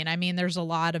that scene? I mean, there's a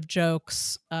lot of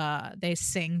jokes. They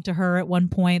sing to her at one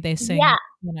point. They sing,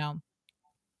 you know.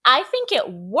 I think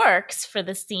it works for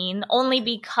the scene only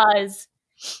because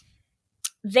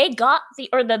they got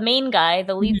the main guy,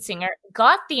 the lead singer,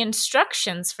 got the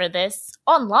instructions for this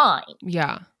online.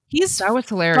 Yeah. That was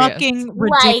hilarious. Fucking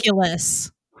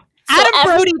ridiculous. So Adam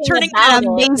Brody everything turning about an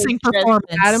amazing it is just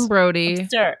performance. Adam Brody.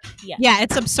 Absurd. Yeah,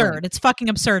 it's absurd. It's fucking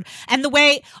absurd. And the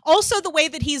way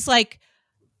that he's like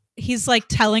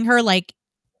telling her like,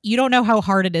 you don't know how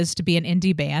hard it is to be an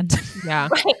indie band. Yeah.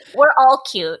 Right. We're all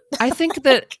cute. I think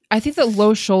that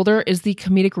Low Shoulder is the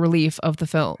comedic relief of the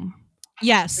film.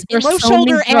 Yes. There's Low so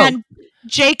Shoulder many jokes. and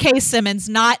J.K. Simmons,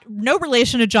 no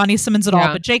relation to Johnny Simmons at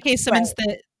all, but J.K. Simmons,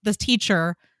 the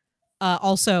teacher,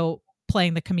 also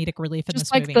playing the comedic relief in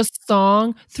Just this movie. like the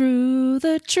song Through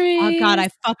the Trees. Oh God, I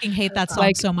fucking hate that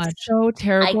song so much. So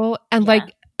terrible.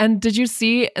 And did you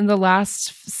see in the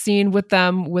last scene with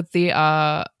them with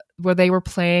the where they were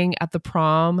playing at the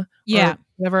prom? Yeah. Or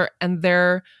whatever, and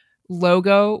their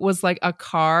logo was like a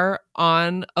car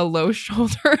on a low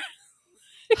shoulder.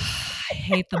 I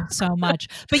hate them so much.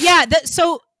 But yeah,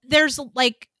 so there's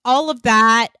like all of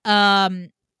that.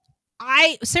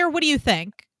 Sarah, what do you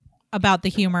think about the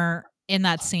humor in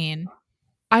that scene?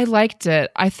 I liked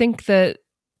it. I think that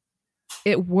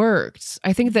it worked.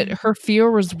 I think that her fear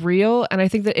was real, and I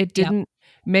think that it didn't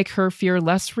make her fear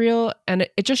less real, and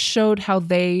it just showed how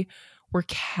they were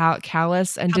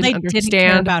callous and didn't understand. Didn't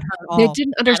care about her at all. They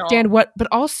didn't understand what, but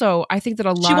also I think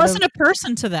that she wasn't a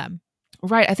person to them.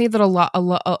 Right. I think that a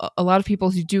lot of people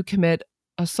who do commit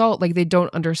assault, like they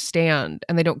don't understand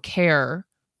and they don't care.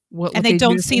 And they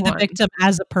don't see the victim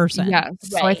as a person. Yes.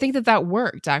 Right. So I think that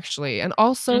worked actually. And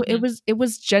also it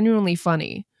was genuinely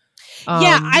funny.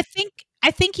 Yeah. I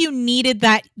think you needed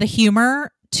the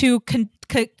humor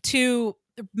to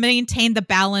maintain the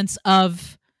balance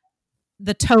of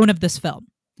the tone of this film.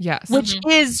 Yes. Which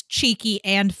is cheeky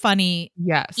and funny.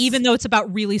 Yes. Even though it's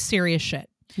about really serious shit.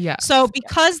 Yeah. So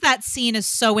because that scene is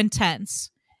so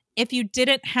intense, if you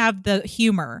didn't have the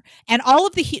humor and all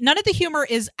of none of the humor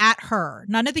is at her.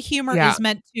 None of the humor is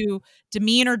meant to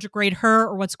demean or degrade her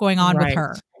or what's going on with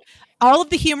her. All of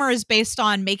the humor is based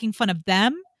on making fun of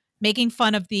them, making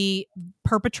fun of the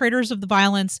perpetrators of the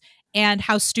violence and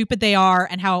how stupid they are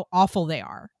and how awful they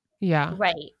are. Yeah.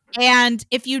 Right. And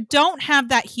if you don't have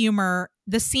that humor,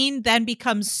 the scene then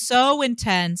becomes so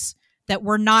intense that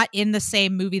we're not in the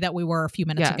same movie that we were a few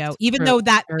minutes ago, even though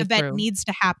that event needs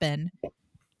to happen.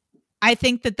 I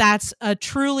think that's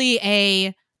truly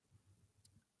a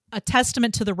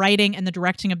testament to the writing and the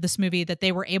directing of this movie, that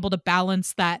they were able to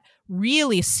balance that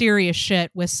really serious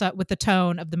shit with the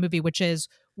tone of the movie, which is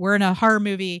we're in a horror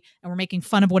movie and we're making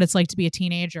fun of what it's like to be a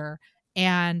teenager.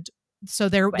 And so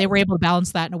they were able to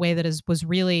balance that in a way that was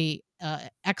really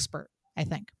expert, I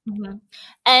think. Mm-hmm.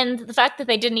 And the fact that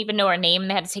they didn't even know her name and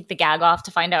they had to take the gag off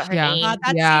to find out her name.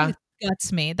 That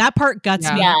guts me. That part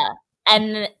guts me. Yeah.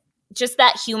 And just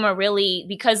that humor really,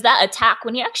 because that attack,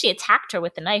 when he actually attacked her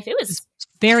with the knife, it was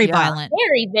very violent.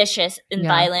 Very vicious and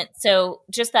violent. So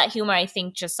just that humor, I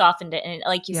think, just softened it. And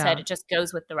like you said, it just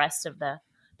goes with the rest of the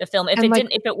film. If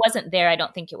it wasn't there, I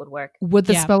don't think it would work. Would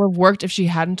the spell have worked if she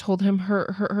hadn't told him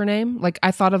her name? Like,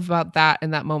 I thought about that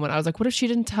in that moment. I was like, what if she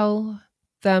didn't tell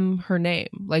them her name?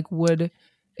 Like, would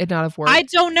it not have worked? I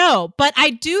don't know, but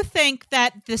I do think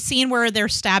that the scene where they're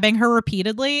stabbing her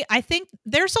repeatedly, I think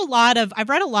there's I've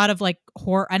read a lot of like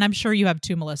horror, and I'm sure you have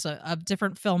too, Melissa, of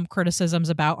different film criticisms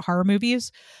about horror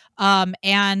movies.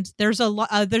 And there's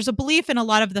a belief in a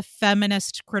lot of the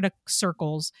feminist critic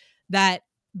circles that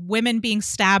women being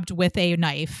stabbed with a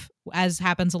knife, as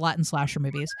happens a lot in slasher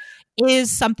movies,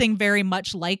 is something very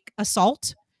much like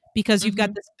assault, because you've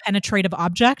got this penetrative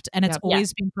object and it's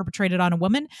always being perpetrated on a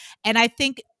woman. And I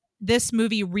think this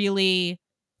movie really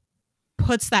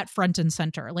puts that front and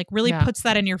center, like really puts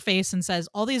that in your face and says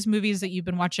all these movies that you've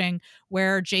been watching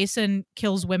where Jason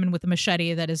kills women with a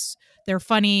machete, they're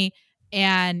funny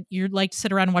and you like to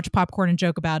sit around and watch popcorn and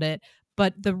joke about it.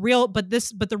 But the real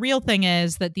thing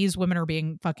is that these women are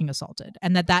being fucking assaulted,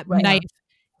 and that knife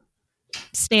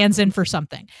stands in for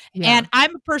something. Yeah. And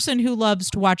I'm a person who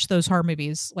loves to watch those horror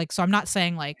movies. Like, so I'm not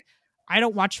saying like I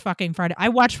don't watch fucking Friday. I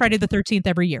watch Friday the 13th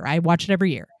every year. I watch it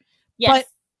every year. Yes.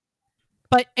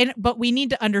 But we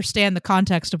need to understand the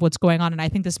context of what's going on, and I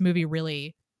think this movie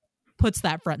really puts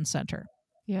that front and center.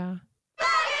 Yeah.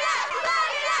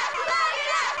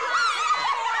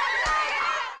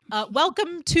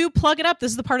 Welcome to Plug It Up.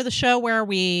 This is the part of the show where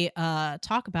we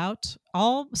talk about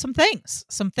some things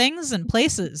and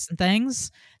places and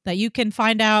things that you can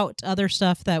find out other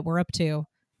stuff that we're up to.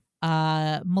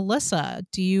 Melissa,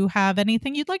 do you have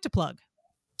anything you'd like to plug?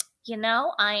 You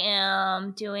know, I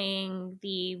am doing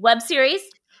the web series.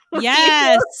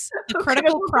 Yes, the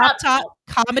Critical Crop Top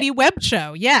comedy web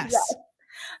show. Yes.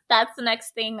 That's the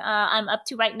next thing I'm up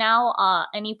to right now.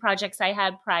 Any projects I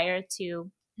had prior to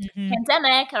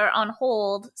pandemic are on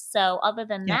hold. So other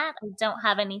than that, I don't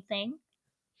have anything.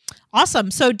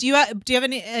 Awesome. So do you have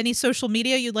any social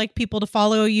media you'd like people to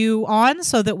follow you on,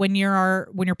 so that when your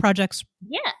projects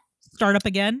start up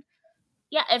again?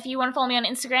 Yeah, if you want to follow me on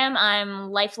Instagram,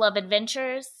 I'm Life Love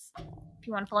Adventures. If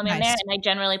you want to follow me on there, and I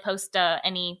generally post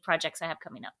any projects I have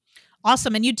coming up.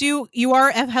 Awesome. And you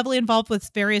are heavily involved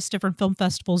with various different film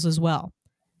festivals as well.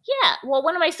 Yeah. Well,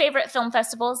 one of my favorite film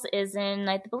festivals is in,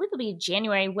 I believe it'll be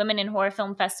January, Women in Horror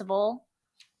Film Festival,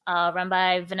 run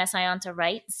by Vanessa Ianta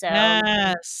Wright. So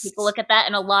people look at that,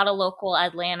 and a lot of local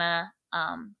Atlanta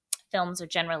films are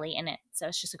generally in it. So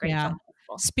it's just a great film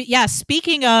festival.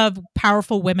 Speaking of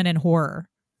powerful women in horror,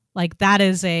 like that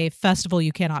is a festival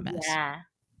you cannot miss. Yeah,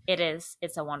 it is.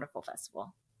 It's a wonderful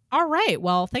festival. All right.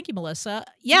 Well, thank you, Melissa.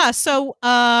 Yeah. So,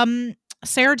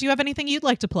 Sarah, do you have anything you'd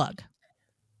like to plug?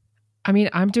 I mean,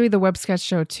 I'm doing the web sketch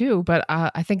show too, but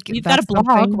I think you've got a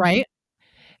blog, right?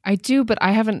 I do, but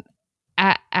I haven't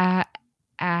added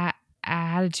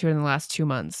to it in the last 2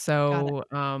 months. So,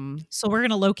 so we're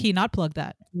gonna low key not plug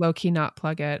that. Low key not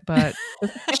plug it, but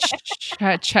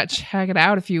check it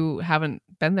out if you haven't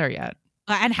been there yet.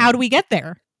 And how do we get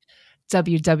there?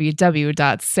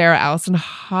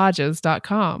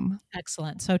 www.sarahalisonhodges.com.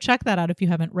 Excellent. So check that out if you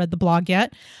haven't read the blog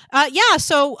yet.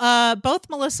 So both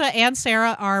Melissa and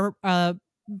Sarah are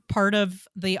part of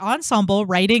the ensemble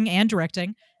writing and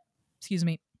directing,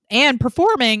 and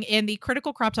performing in the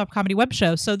Critical Crop Top comedy web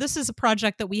show. So this is a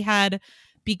project that we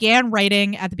began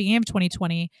writing at the beginning of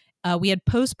 2020. We had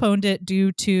postponed it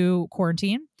due to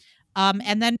quarantine.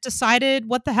 And then decided,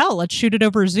 what the hell, let's shoot it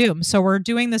over Zoom. So we're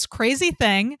doing this crazy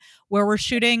thing where we're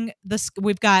shooting this.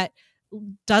 We've got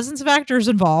dozens of actors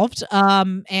involved.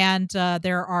 And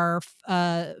there are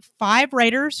 5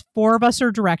 writers, 4 of us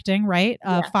are directing, right?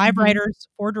 5 writers,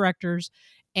 4 directors,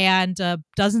 and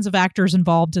dozens of actors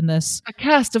involved in this. A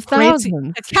cast of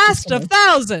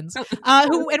thousands.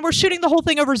 And we're shooting the whole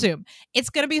thing over Zoom. It's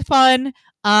going to be fun.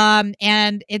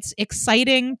 And it's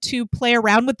exciting to play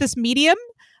around with this medium.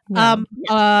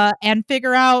 And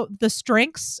figure out the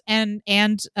strengths and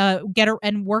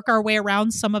work our way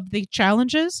around some of the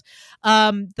challenges.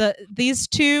 These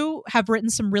two have written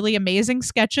some really amazing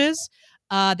sketches.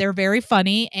 They're very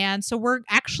funny, and so we're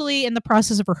actually in the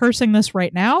process of rehearsing this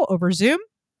right now over Zoom,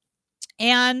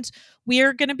 and we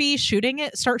are going to be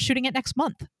start shooting it next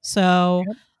month. So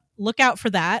look out for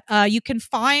that. You can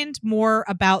find more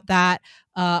about that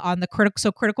on the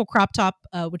Critical Crop Top,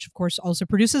 which of course also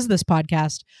produces this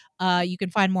podcast. You can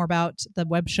find more about the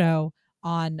web show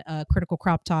on Critical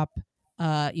Crop Top.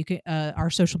 Our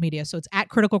social media. So it's at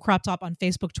Critical Crop Top on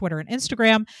Facebook, Twitter, and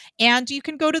Instagram. And you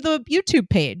can go to the YouTube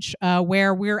page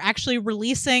where we're actually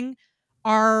releasing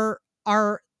our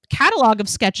catalog of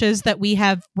sketches that we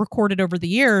have recorded over the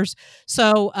years.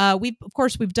 So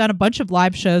we've done a bunch of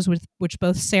live shows with which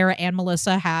both Sarah and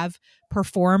Melissa have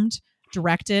performed,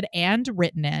 directed, and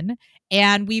written in.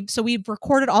 And we've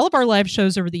recorded all of our live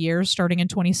shows over the years, starting in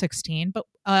 2016, but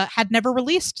had never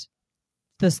released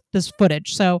this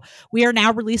footage. So we are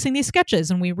now releasing these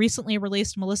sketches, and we recently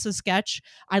released Melissa's sketch,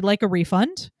 I'd Like a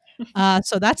Refund.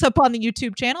 So that's up on the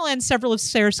YouTube channel, and several of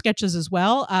Sarah's sketches as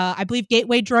well. I believe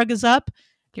Gateway Drug is up.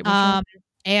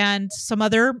 And some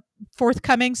other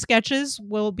forthcoming sketches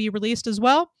will be released as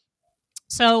well.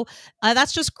 So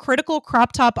that's just Critical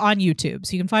Crop Top on YouTube.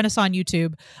 So you can find us on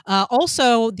YouTube.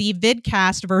 Also, the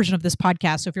vidcast version of this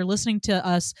podcast. So if you're listening to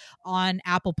us on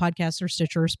Apple Podcasts or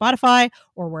Stitcher or Spotify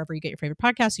or wherever you get your favorite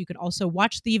podcasts, you can also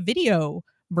watch the video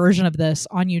version of this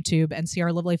on YouTube and see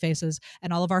our lovely faces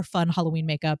and all of our fun Halloween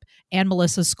makeup and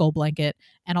Melissa's skull blanket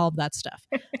and all of that stuff.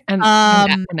 And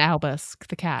Albus,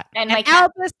 the cat. And my cat.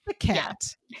 Albus, the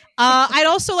cat. Yeah. I'd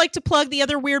also like to plug the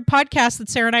other weird podcast that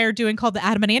Sarah and I are doing called the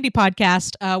Adam and Andy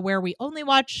podcast, where we only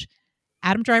watch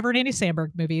Adam Driver and Andy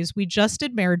Samberg movies. We just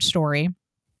did Marriage Story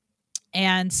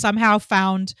and somehow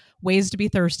found ways to be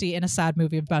thirsty in a sad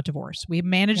movie about divorce. We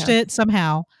managed it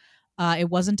somehow. It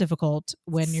wasn't difficult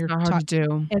when you're not hard to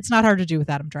do. It's not hard to do with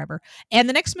Adam Driver. And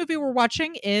the next movie we're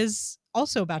watching is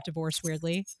also about divorce,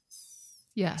 weirdly.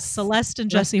 Yes. Celeste and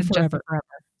Jesse Forever.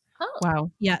 Oh.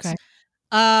 Wow. Yes. Okay.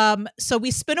 So we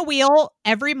spin a wheel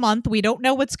every month. We don't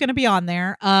know what's going to be on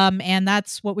there. And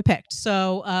that's what we picked.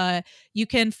 So, you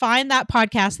can find that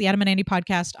podcast, the Adam and Andy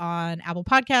podcast, on Apple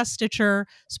Podcasts, Stitcher,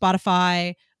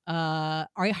 Spotify,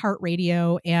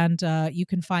 iHeartRadio, and you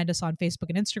can find us on Facebook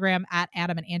and Instagram at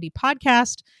Adam and Andy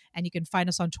Podcast, and you can find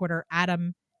us on Twitter,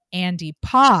 Adam Andy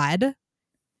Pod.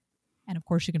 And of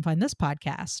course, you can find this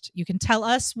podcast. You can tell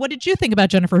us, what did you think about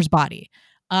Jennifer's Body?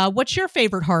 What's your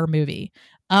favorite horror movie?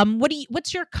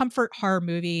 What's your comfort horror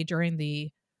movie during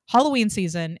the Halloween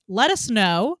season? Let us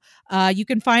know. You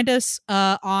can find us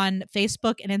on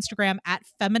Facebook and Instagram at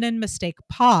Feminine Mistake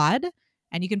Pod,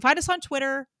 and you can find us on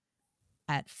Twitter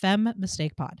at Fem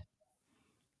Mistake Pod.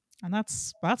 And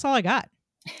that's all I got.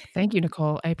 Thank you,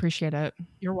 Nicole. I appreciate it.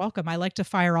 You're welcome. I like to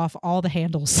fire off all the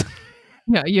handles.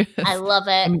 Yeah, I love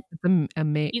it.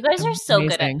 Amazing. You guys are so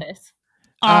good at this.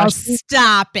 Oh,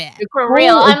 stop it. For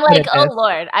real. I'm like, oh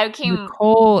Lord. I came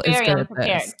Nicole very is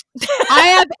unprepared.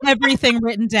 I have everything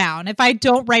written down. If I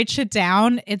don't write shit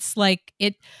down, it's like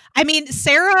it. I mean,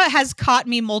 Sarah has caught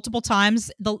me multiple times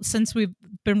since we've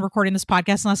been recording this podcast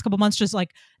in the last couple months, just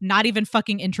like not even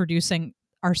fucking introducing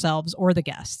ourselves or the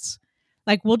guests.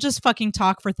 Like, we'll just fucking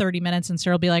talk for 30 minutes and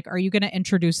Sarah will be like, are you going to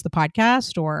introduce the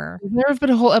podcast? Or there have been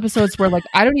whole episodes where like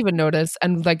I don't even notice,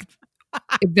 and like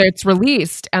it's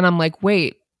released and I'm like,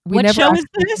 wait, what never show is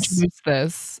introduced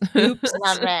this. Oops.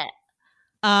 Love it.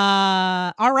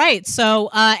 All right. So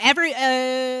thank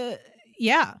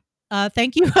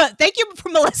you for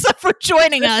Melissa for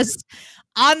joining us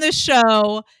on the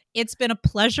show. It's been a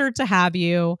pleasure to have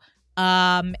you.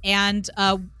 Audience,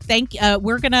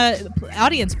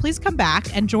 please come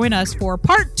back and join us for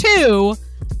part 2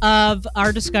 of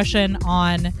our discussion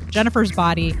on Jennifer's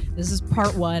Body. This is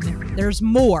part 1. There's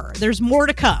more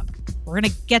to come. We're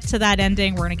going to get to that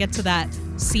ending. We're going to get to that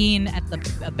scene at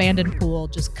the abandoned pool.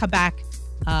 Just come back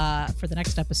for the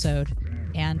next episode.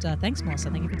 And thanks,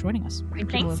 Melissa. Thank you for joining us.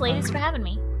 Thanks, ladies, for having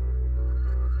me.